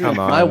 broke the streak. Come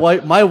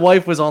on. My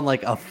wife was on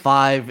like a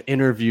 5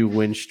 interview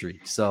win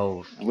streak.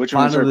 So Which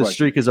one was her finally the question?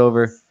 streak is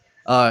over.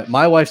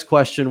 My wife's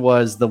question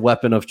was the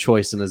weapon of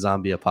choice in a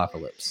zombie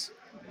apocalypse.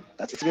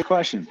 That's a good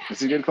question.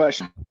 That's a good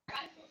question.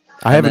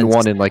 I haven't then-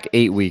 won in like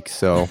 8 weeks,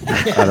 so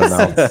I don't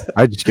know.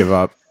 I just give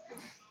up.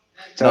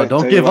 No,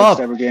 don't Tell you give what, up.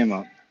 Step your game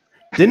up.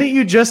 Didn't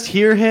you just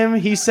hear him?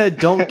 He said,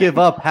 "Don't give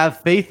up. Have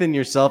faith in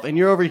yourself." And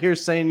you're over here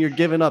saying you're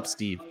giving up,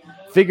 Steve.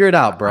 Figure it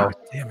out, bro. Oh,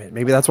 damn it.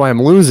 Maybe that's why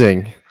I'm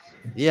losing.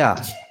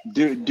 Yeah.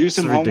 Do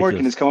some homework ridiculous.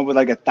 and just come up with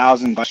like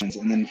 1,000 questions,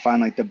 and then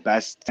find like the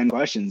best 10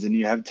 questions, and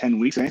you have 10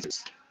 weeks of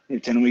answers. You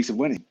have 10 weeks of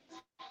winning.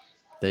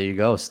 There you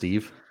go,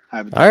 Steve.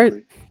 All right.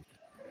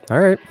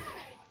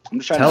 I'm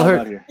just trying Tell to her-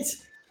 help out here.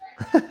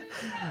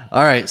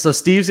 All right, so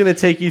Steve's going to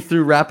take you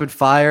through rapid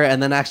fire,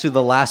 and then actually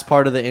the last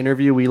part of the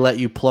interview, we let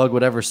you plug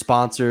whatever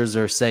sponsors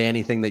or say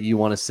anything that you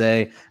want to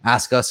say,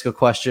 ask us a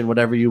question,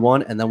 whatever you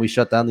want, and then we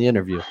shut down the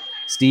interview.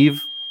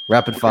 Steve,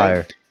 rapid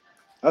fire.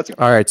 Let's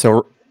go. All right.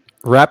 So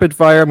rapid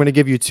fire, I'm going to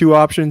give you 2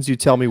 options. You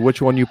tell me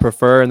which one you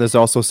prefer, and there's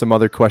also some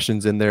other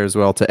questions in there as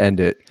well to end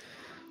it.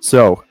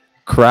 So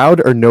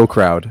crowd or no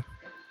crowd?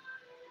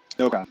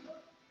 No crowd.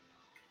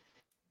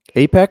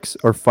 Apex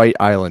or Fight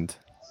Island?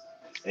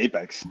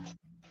 Apex.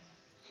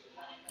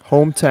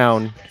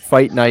 Hometown,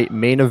 fight night,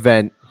 main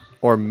event,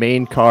 or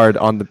main card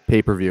on the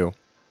pay-per-view?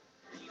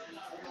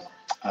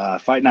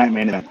 Fight night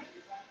main event.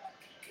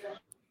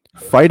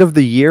 Fight of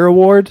the Year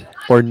award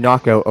or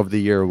Knockout of the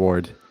Year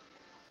award?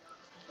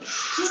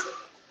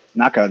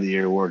 Knockout of the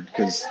year award,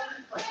 because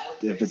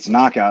if it's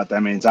knockout,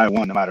 that means I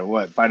won no matter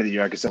what. Fight of the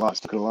year, I could have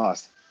lost. Could have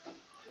lost.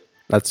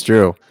 That's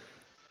true.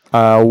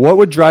 What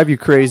would drive you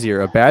crazier,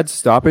 a bad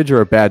stoppage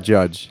or a bad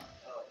judge?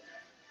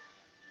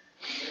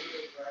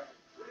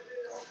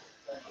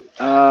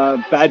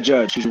 Bad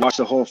judge. You should watch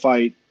the whole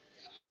fight,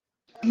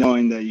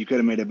 knowing that you could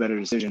have made a better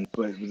decision,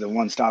 but with the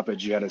one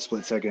stoppage, you had a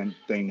split-second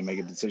thing to make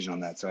a decision on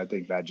that. So I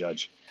think bad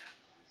judge.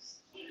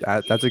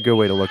 That's a good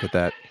way to look at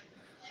that.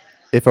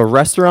 If a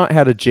restaurant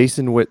had a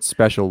Jason Witt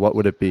special, what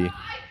would it be?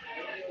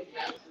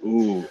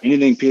 Ooh,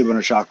 anything peanut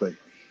butter chocolate.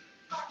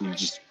 You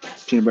just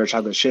peanut butter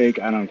chocolate shake.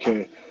 I don't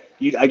care.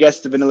 I guess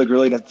the vanilla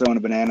grill, you'd have to throw in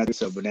a banana,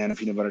 so banana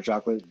peanut butter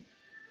chocolate.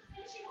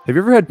 Have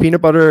you ever had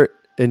peanut butter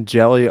and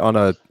jelly on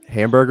a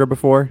hamburger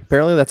before?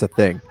 Apparently that's a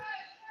thing.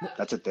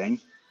 That's a thing.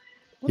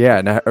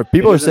 Yeah, now,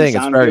 people It are doesn't saying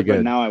it's sound very But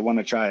good. now I want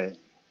to try it.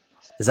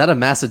 Is that a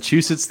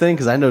Massachusetts thing?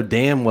 Because I know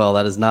damn well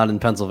that is not in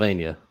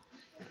Pennsylvania.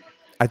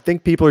 I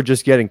think people are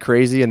just getting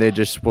crazy and they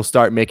just will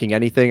start making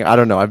anything. I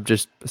don't know. I'm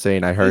just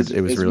saying I heard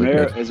it was really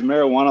good. Is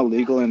marijuana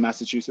legal in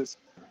Massachusetts?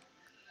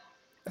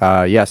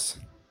 Yes.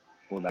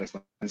 Well, that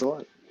explains a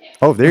lot.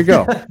 Oh, there you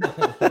go.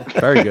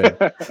 Very good.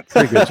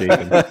 Very good,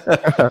 Jason.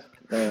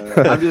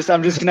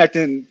 I'm just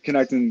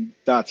connecting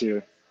dots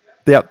here.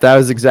 Yeah, that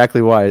was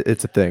exactly why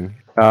it's a thing.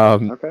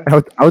 Okay.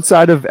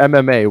 Outside of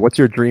MMA, what's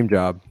your dream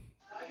job?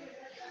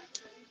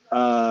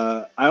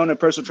 I own a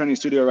personal training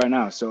studio right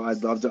now, so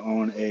I'd love to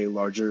own a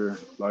larger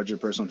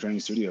personal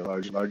training studio,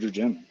 larger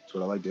gym. That's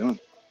what I like doing.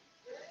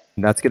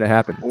 And that's gonna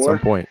happen at some Or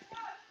point.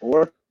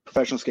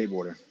 professional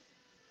skateboarder.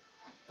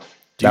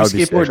 Do That you would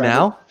be sick. skateboard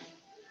now?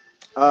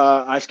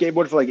 I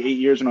skateboarded for like 8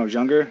 years when I was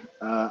younger.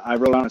 I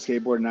roll on a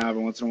skateboard now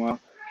every once in a while.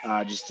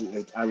 I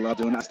love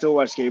doing it. I still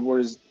watch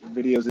skateboarders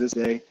videos to this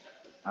day.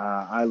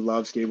 I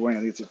love skateboarding.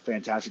 I think it's a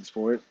fantastic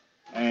sport,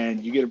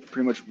 and you get to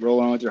pretty much roll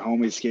on with your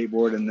homies,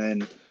 skateboard, and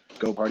then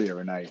go party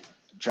every night,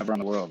 travel around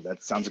the world.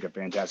 That sounds like a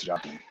fantastic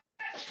job to me.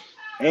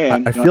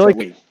 And I you don't feel have to like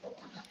wait.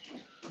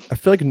 I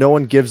feel like no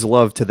one gives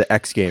love to the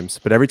X Games,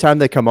 but every time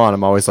they come on,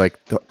 I'm always like,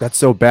 that's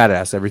so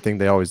badass. Everything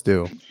they always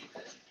do.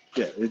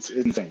 Yeah, it's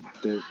insane.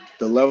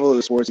 The level of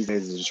the sports these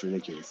days is just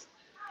ridiculous.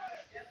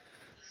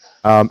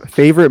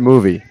 Favorite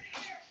movie?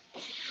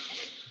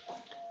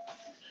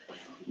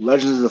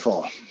 Legends of the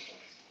Fall.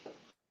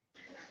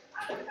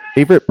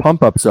 Favorite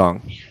pump up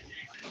song?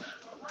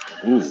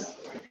 Ooh,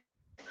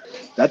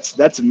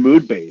 that's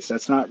mood based.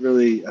 That's not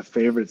really a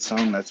favorite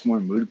song. That's more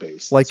mood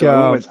based. Like, So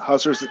I went with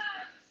Hustlers.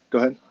 Go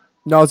ahead.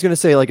 no, I was gonna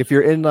say like if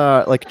you're in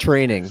like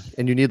training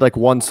and you need like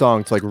one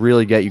song to like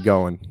really get you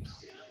going.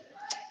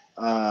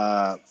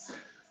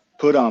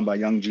 Put On by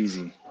Young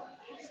Jeezy.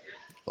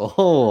 Oh,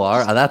 all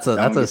right. That's That a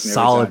one gets me every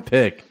solid time.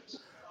 pick.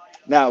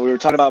 Now, we were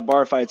talking about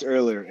bar fights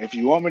earlier. If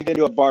you want me to get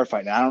into a bar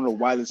fight, now, I don't know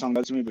why this song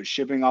does to me, but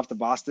shipping off to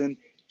Boston,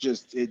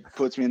 just it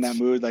puts me in that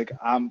mood. Like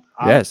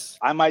Yes,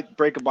 I might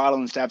break a bottle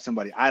and stab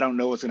somebody. I don't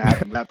know what's gonna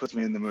happen, but that puts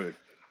me in the mood.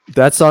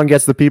 that song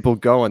gets the people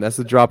going. That's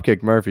the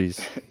Dropkick Murphys,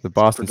 the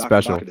Boston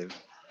special. Provocative.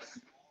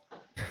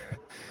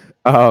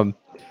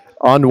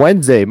 On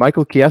Wednesday,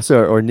 Michael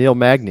Chiesa or Neil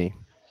Magny?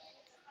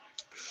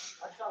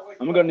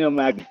 I'm gonna go Neil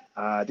Magny.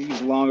 I think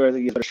he's longer. I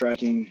think he's better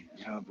striking.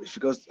 If it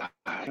goes,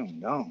 I don't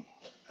know.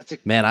 That's a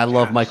Man, I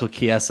love gosh. Michael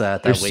Chiesa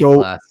at They're that weight so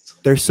class.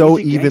 they're so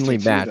He's a evenly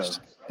gangster too, matched.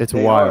 though. It's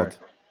They wild. are.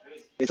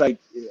 It's like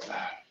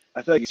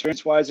I feel like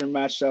experience-wise, they're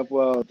matched up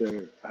well.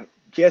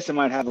 Chiesa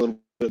might have a little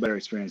bit better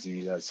experience than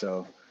he does,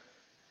 so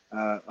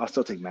I'll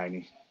still take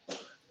Magny.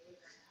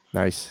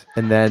 Nice.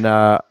 And then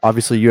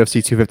obviously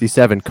UFC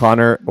 257,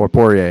 Connor or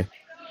Poirier?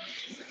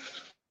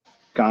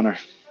 Connor.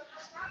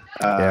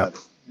 Yeah.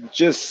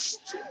 Just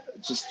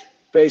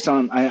based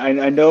on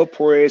I know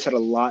Poirier's had a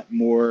lot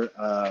more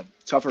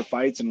tougher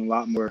fights and a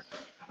lot more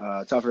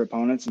tougher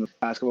opponents in the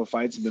past couple of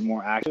fights and been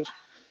more active.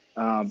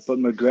 But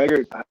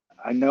McGregor,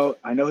 I know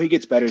he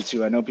gets better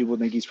too. I know people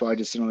think he's probably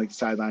just sitting on like the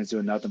sidelines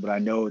doing nothing, but I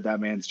know that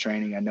man's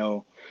training. I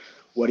know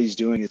what he's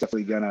doing is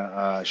definitely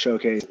gonna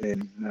showcase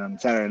in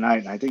Saturday night.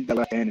 And I think that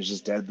left hand is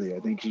just deadly. I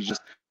think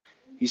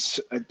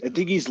I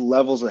think he's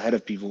levels ahead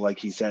of people, like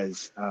he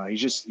says.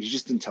 He's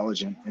just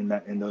intelligent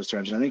in those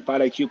terms, and I think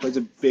fight IQ plays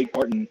a big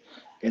part in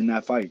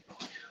that fight.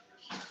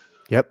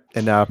 Yep.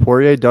 And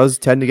Poirier does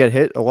tend to get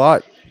hit a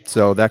lot,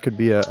 so that could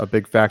be a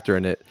big factor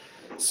in it.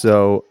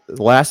 So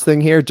last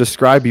thing here,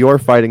 describe your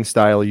fighting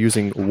style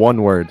using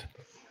one word.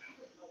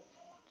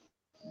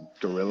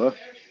 Gorilla.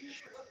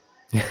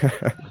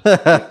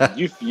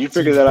 You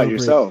figure that out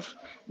yourself.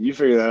 You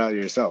figure that out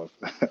yourself.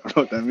 I don't know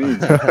what that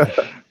means.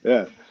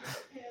 Yeah.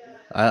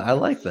 I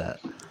like that.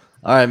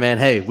 All right, man.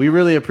 Hey, we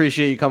really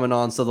appreciate you coming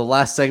on. So the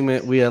last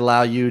segment, we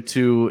allow you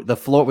to the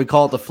floor. We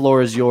call it the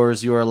floor is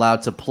yours. You are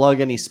allowed to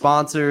plug any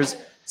sponsors,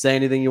 say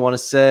anything you want to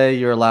say.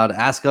 You're allowed to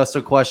ask us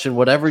a question,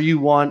 whatever you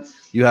want.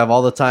 You have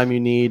all the time you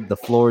need. The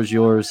floor is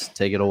yours.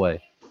 Take it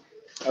away.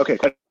 Okay,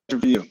 question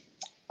for you.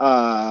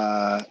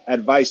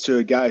 Advice to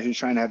a guy who's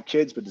trying to have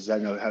kids but does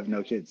have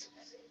no kids.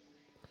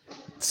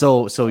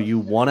 So you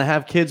want to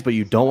have kids, but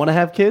you don't want to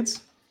have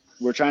kids?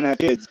 We're trying to have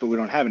kids, but we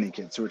don't have any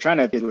kids. So we're trying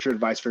to have kids. What's your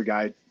advice for a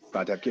guy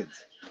about to have kids?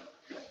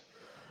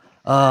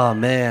 Oh,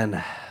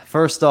 man.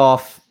 First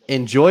off,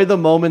 enjoy the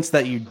moments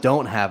that you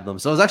don't have them.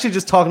 So I was actually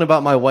just talking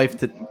about my wife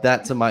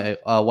to my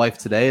wife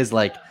today is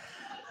like,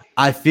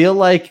 I feel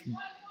like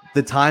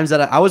the times that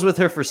I was with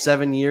her for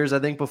 7 years, I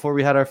think, before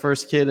we had our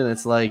first kid. And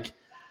it's like,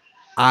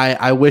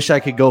 I wish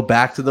I could go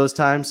back to those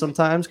times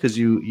sometimes because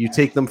you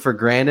take them for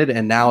granted.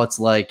 And now it's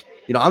like,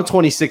 I'm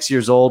 26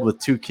 years old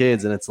with 2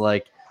 kids and it's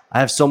like, I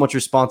have so much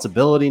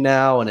responsibility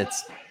now and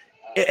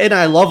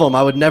I love them.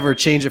 I would never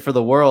change it for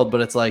the world,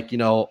 but it's like,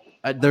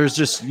 there's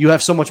just, you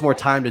have so much more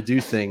time to do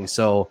things.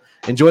 So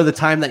enjoy the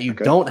time that you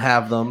don't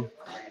have them.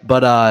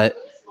 But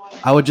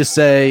I would just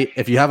say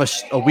if you have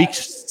a weak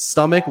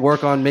stomach,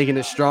 work on making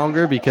it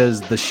stronger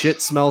because the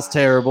shit smells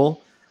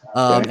terrible.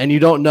 And you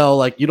don't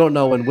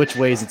know in which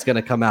ways it's going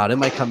to come out. It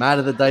might come out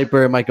of the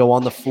diaper. It might go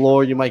on the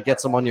floor. You might get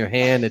some on your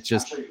hand.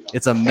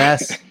 It's a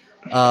mess.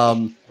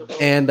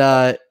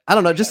 I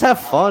don't know, just have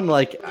fun.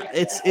 Like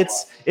it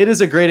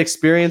is a great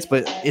experience,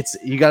 but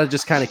you got to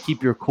just kind of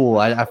keep your cool.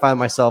 I find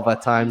myself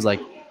at times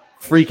like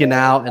freaking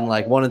out and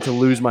like wanting to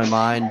lose my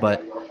mind.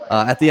 But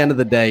at the end of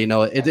the day,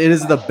 it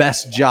is the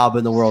best job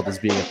in the world as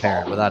being a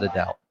parent, without a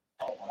doubt.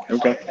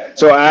 Okay.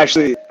 So I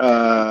actually,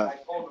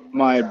 both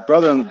my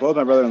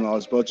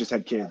brother-in-laws both just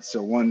had kids.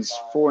 So one's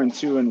 4 and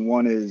 2, and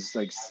one is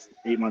like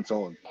 8 months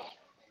old.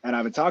 And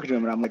I've been talking to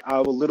him, and I'm like, I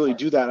will literally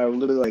do that. I will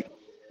literally like,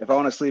 if I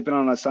want to sleep in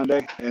on a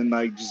Sunday and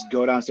like just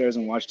go downstairs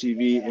and watch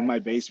TV in my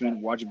basement,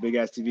 watch a big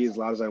ass TV as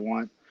loud as I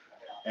want,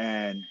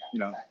 and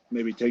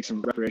maybe take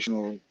some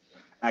recreational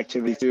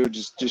activity too.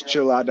 Just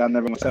chill out down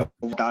there by myself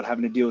without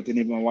having to deal with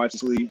any of my wife's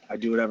sleep. I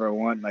do whatever I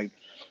want. Like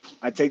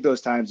I take those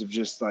times of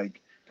just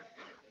like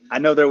I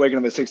know they're waking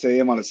up at 6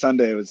 a.m. on a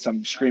Sunday with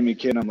some screaming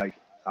kid. And I'm like,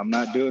 I'm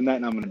not doing that,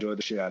 and I'm gonna enjoy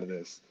the shit out of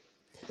this.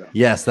 So.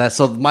 Yes, that's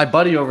so. My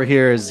buddy over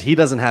here he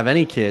doesn't have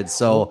any kids,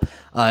 so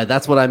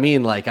that's what I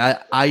mean. Like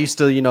I used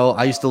to,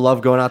 I used to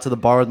love going out to the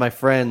bar with my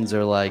friends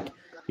or like,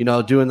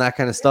 doing that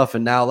kind of stuff.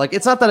 And now, like,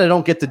 it's not that I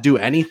don't get to do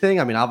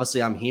anything. I mean,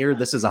 obviously, I'm here.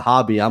 This is a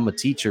hobby. I'm a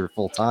teacher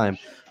full time,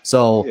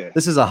 so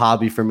This is a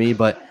hobby for me.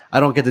 But I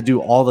don't get to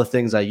do all the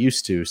things I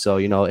used to. So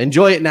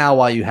enjoy it now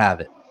while you have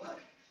it.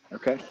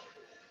 Okay.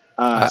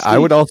 I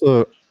would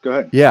also go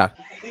ahead. Yeah.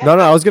 No,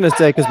 I was gonna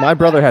say because my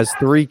brother has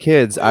 3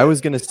 kids. I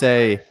was gonna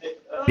say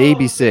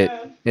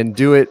babysit and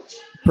do it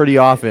pretty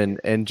often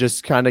and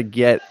just kind of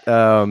get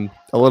a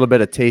little bit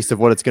of taste of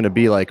what it's going to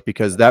be like,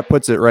 because that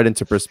puts it right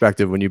into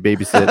perspective when you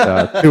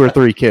babysit 2 or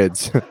 3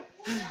 kids.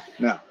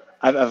 No,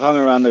 I've hung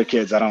around their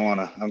kids. I don't want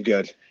to. I'm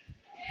good.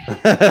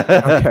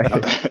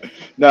 Okay.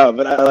 No,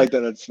 but I like that.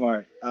 That's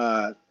smart.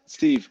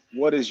 Steve,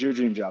 what is your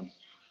dream job?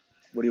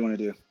 What do you want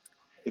to do?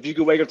 If you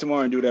could wake up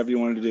tomorrow and do whatever you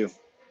wanted to do.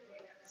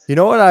 You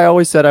know what I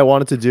always said I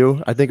wanted to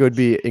do? I think it would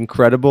be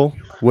incredible.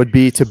 Would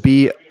be to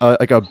be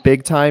like a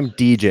big time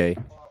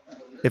DJ.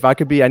 If I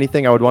could be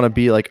anything, I would want to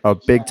be like a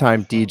big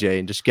time DJ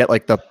and just get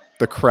like the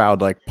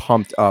crowd like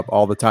pumped up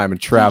all the time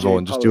and travel DJ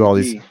and just do all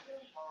these.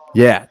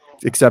 Yeah,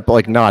 except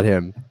like not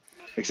him.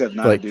 Except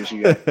not like, a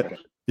douchey guy. Okay.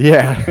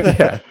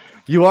 Yeah.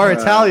 You are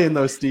Italian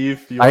though,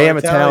 Steve. I am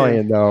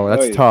Italian though.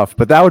 That's tough,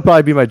 but that would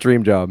probably be my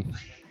dream job.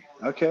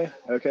 Okay.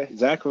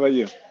 Zach, what about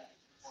you?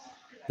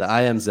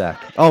 I am Zach.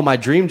 Oh, my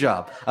dream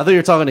job. I thought you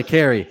were talking to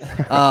Carrie.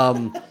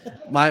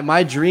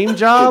 My dream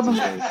job.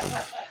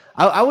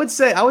 I would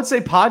say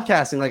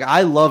podcasting. Like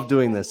I love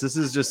doing this. This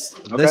is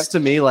just this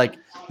to me. Like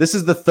this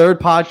is the 3rd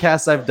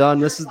podcast I've done.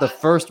 This is the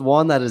first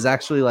one that is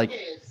actually like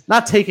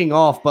not taking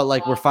off, but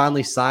like we're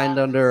finally signed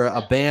under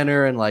a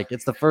banner, and like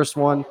it's the first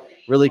one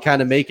really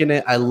kind of making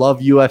it. I love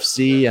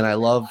UFC and I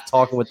love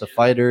talking with the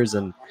fighters,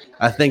 and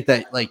I think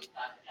that like.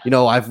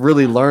 I've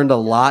really learned a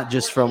lot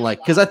just from like,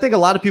 because I think a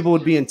lot of people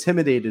would be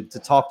intimidated to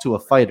talk to a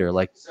fighter.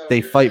 Like they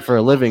fight for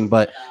a living,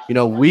 but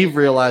we've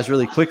realized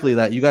really quickly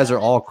that you guys are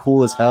all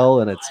cool as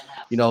hell, and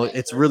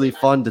it's really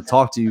fun to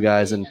talk to you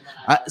guys. And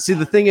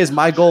the thing is,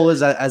 my goal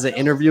is as an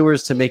interviewer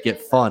is to make it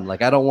fun.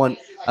 Like I don't want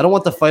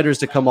the fighters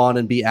to come on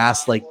and be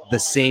asked like the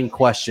same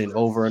question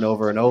over and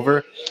over and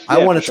over.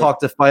 I want to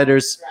talk to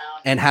fighters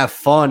and have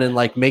fun and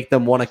like make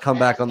them want to come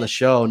back on the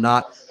show,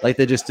 not like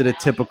they just did a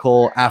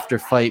typical after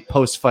fight,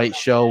 post fight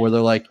show where they're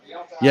like,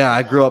 yeah,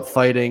 I grew up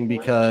fighting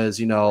because,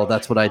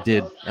 that's what I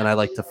did and I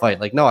like to fight.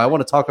 Like, no, I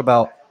want to talk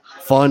about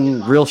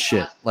fun, real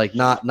shit, like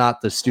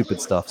not the stupid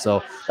stuff.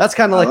 So that's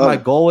kind of like my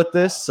goal with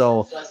this.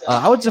 So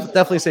I would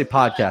definitely say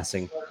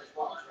podcasting.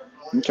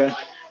 Okay.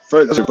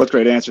 Those are both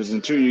great answers.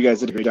 And 2, you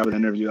guys did a great job with the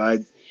interview.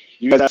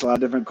 You guys asked a lot of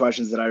different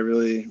questions that I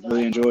really,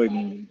 really enjoyed.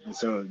 And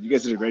so you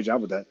guys did a great job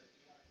with that.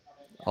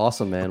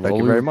 Awesome, man. Thank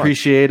you very much.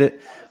 Appreciate it.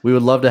 We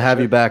would love to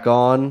have you back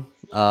on.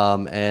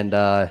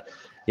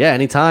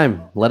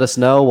 Anytime. Let us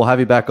know. We'll have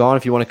you back on.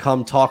 If you want to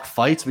come talk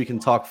fights, we can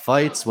talk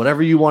fights.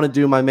 Whatever you want to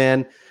do, my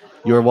man,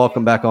 you're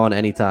welcome back on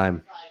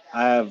anytime.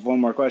 I have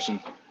one more question.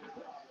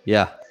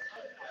 Yeah.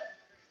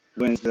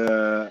 When's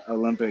the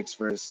Olympics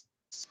versus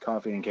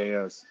coffee and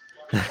KOs?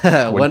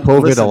 When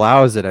COVID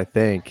allows it, I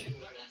think.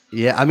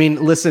 Yeah, I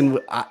mean, listen.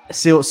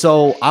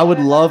 So I would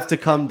love to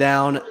come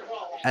down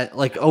at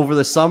like over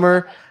the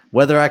summer.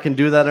 Whether I can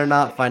do that or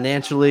not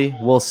financially,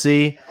 we'll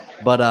see.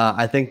 But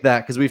I think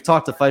that because we've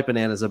talked to Fight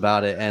Bananas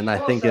about it, and I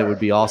think it would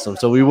be awesome.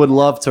 So we would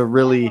love to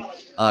really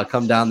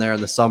come down there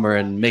in the summer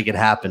and make it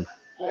happen.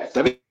 I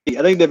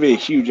think that'd be a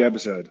huge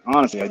episode.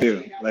 Honestly, I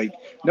do. Like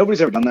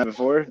nobody's ever done that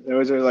before. They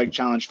always are like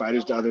challenge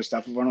fighters to other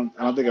stuff. I don't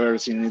think I've ever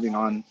seen anything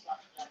on.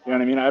 You know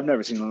what I mean? I've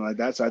never seen anything like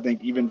that. So I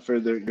think even for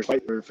your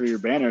fight or for your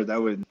banner,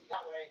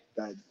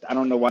 I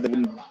don't know why they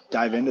didn't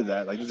dive into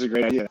that. Like, it's a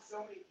great idea.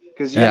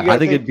 Because I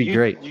think it'd be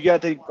great. You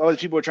got to think all these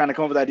people are trying to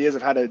come up with ideas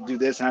of how to do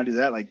this and how to do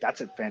that. Like,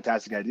 that's a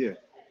fantastic idea.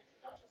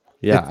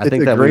 Yeah, I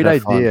think that's a great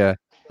idea.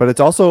 But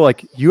it's also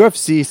like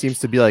UFC seems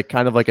to be like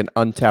kind of like an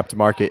untapped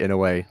market in a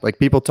way. Like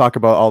people talk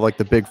about all like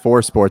the big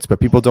 4 sports,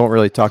 but people don't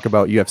really talk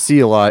about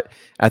UFC a lot.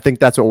 I think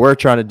that's what we're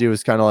trying to do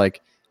is kind of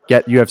like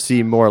get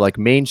UFC more like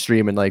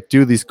mainstream and like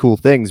do these cool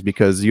things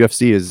because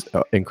UFC is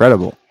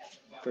incredible.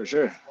 For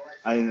sure.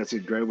 I think that's a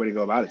great way to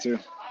go about it too.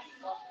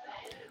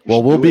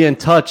 Well, we'll be in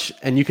touch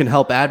and you can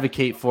help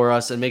advocate for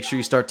us and make sure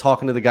you start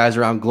talking to the guys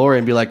around Glory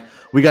and be like,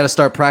 we got to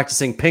start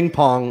practicing ping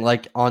pong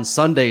like on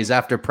Sundays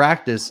after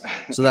practice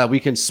so that we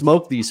can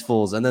smoke these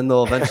fools. And then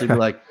they'll eventually be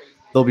like,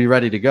 they'll be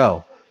ready to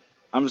go.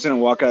 I'm just going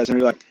to walk out and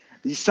be like,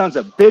 these sons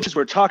of bitches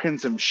were talking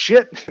some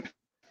shit.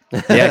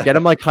 Yeah, get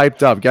him like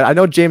hyped up. I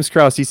know James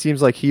Krause. He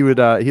seems like he would.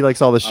 He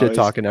likes all the shit he's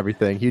talk and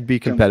everything. He'd be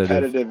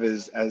competitive.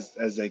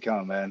 as they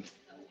come, man.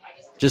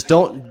 Just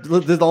don't.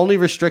 The only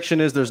restriction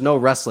is there's no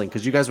wrestling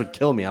because you guys would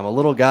kill me. I'm a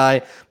little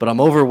guy, but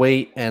I'm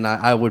overweight, and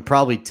I would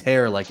probably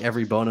tear like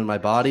every bone in my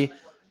body.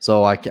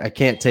 So I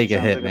can't take a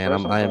Sounds hit, like a man.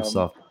 personal I am problem.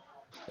 soft.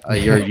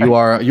 You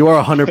are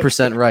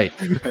 100% right.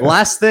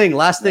 Last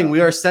thing. We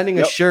are sending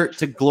a shirt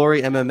to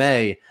Glory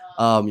MMA.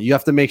 You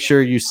have to make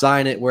sure you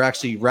sign it. We're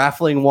actually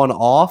raffling one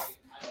off,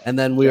 and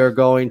then we are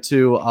going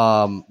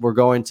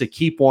to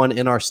keep one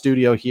in our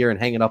studio here and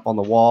hang it up on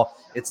the wall.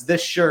 It's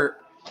this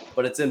shirt,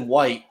 but it's in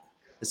white.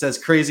 It says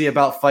 "Crazy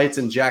About Fights"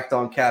 and "Jacked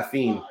on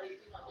Caffeine."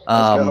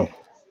 Let's go.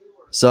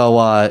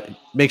 So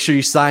make sure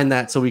you sign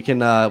that so we can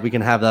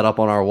have that up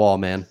on our wall,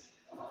 man.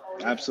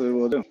 Absolutely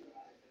will do.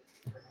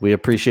 We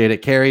appreciate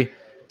it. Carrie,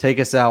 take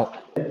us out.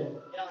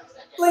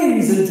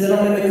 Ladies and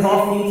gentlemen, the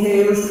Coffee and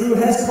KO's crew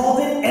has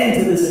called an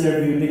end to this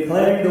interview,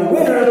 declaring the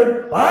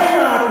winner by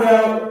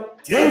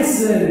knockout,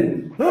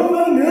 Jason the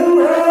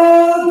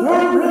Vanilla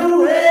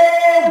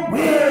Gorilla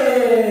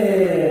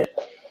Witt.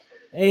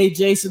 Hey,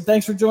 Jason,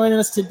 thanks for joining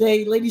us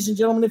today. Ladies and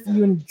gentlemen, if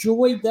you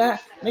enjoyed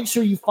that, make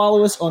sure you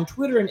follow us on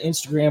Twitter and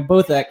Instagram,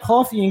 both at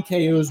Coffee and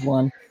KO's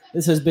 1.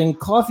 This has been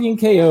Coffee and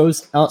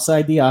KO's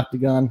Outside the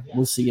Octagon.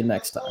 We'll see you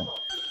next time.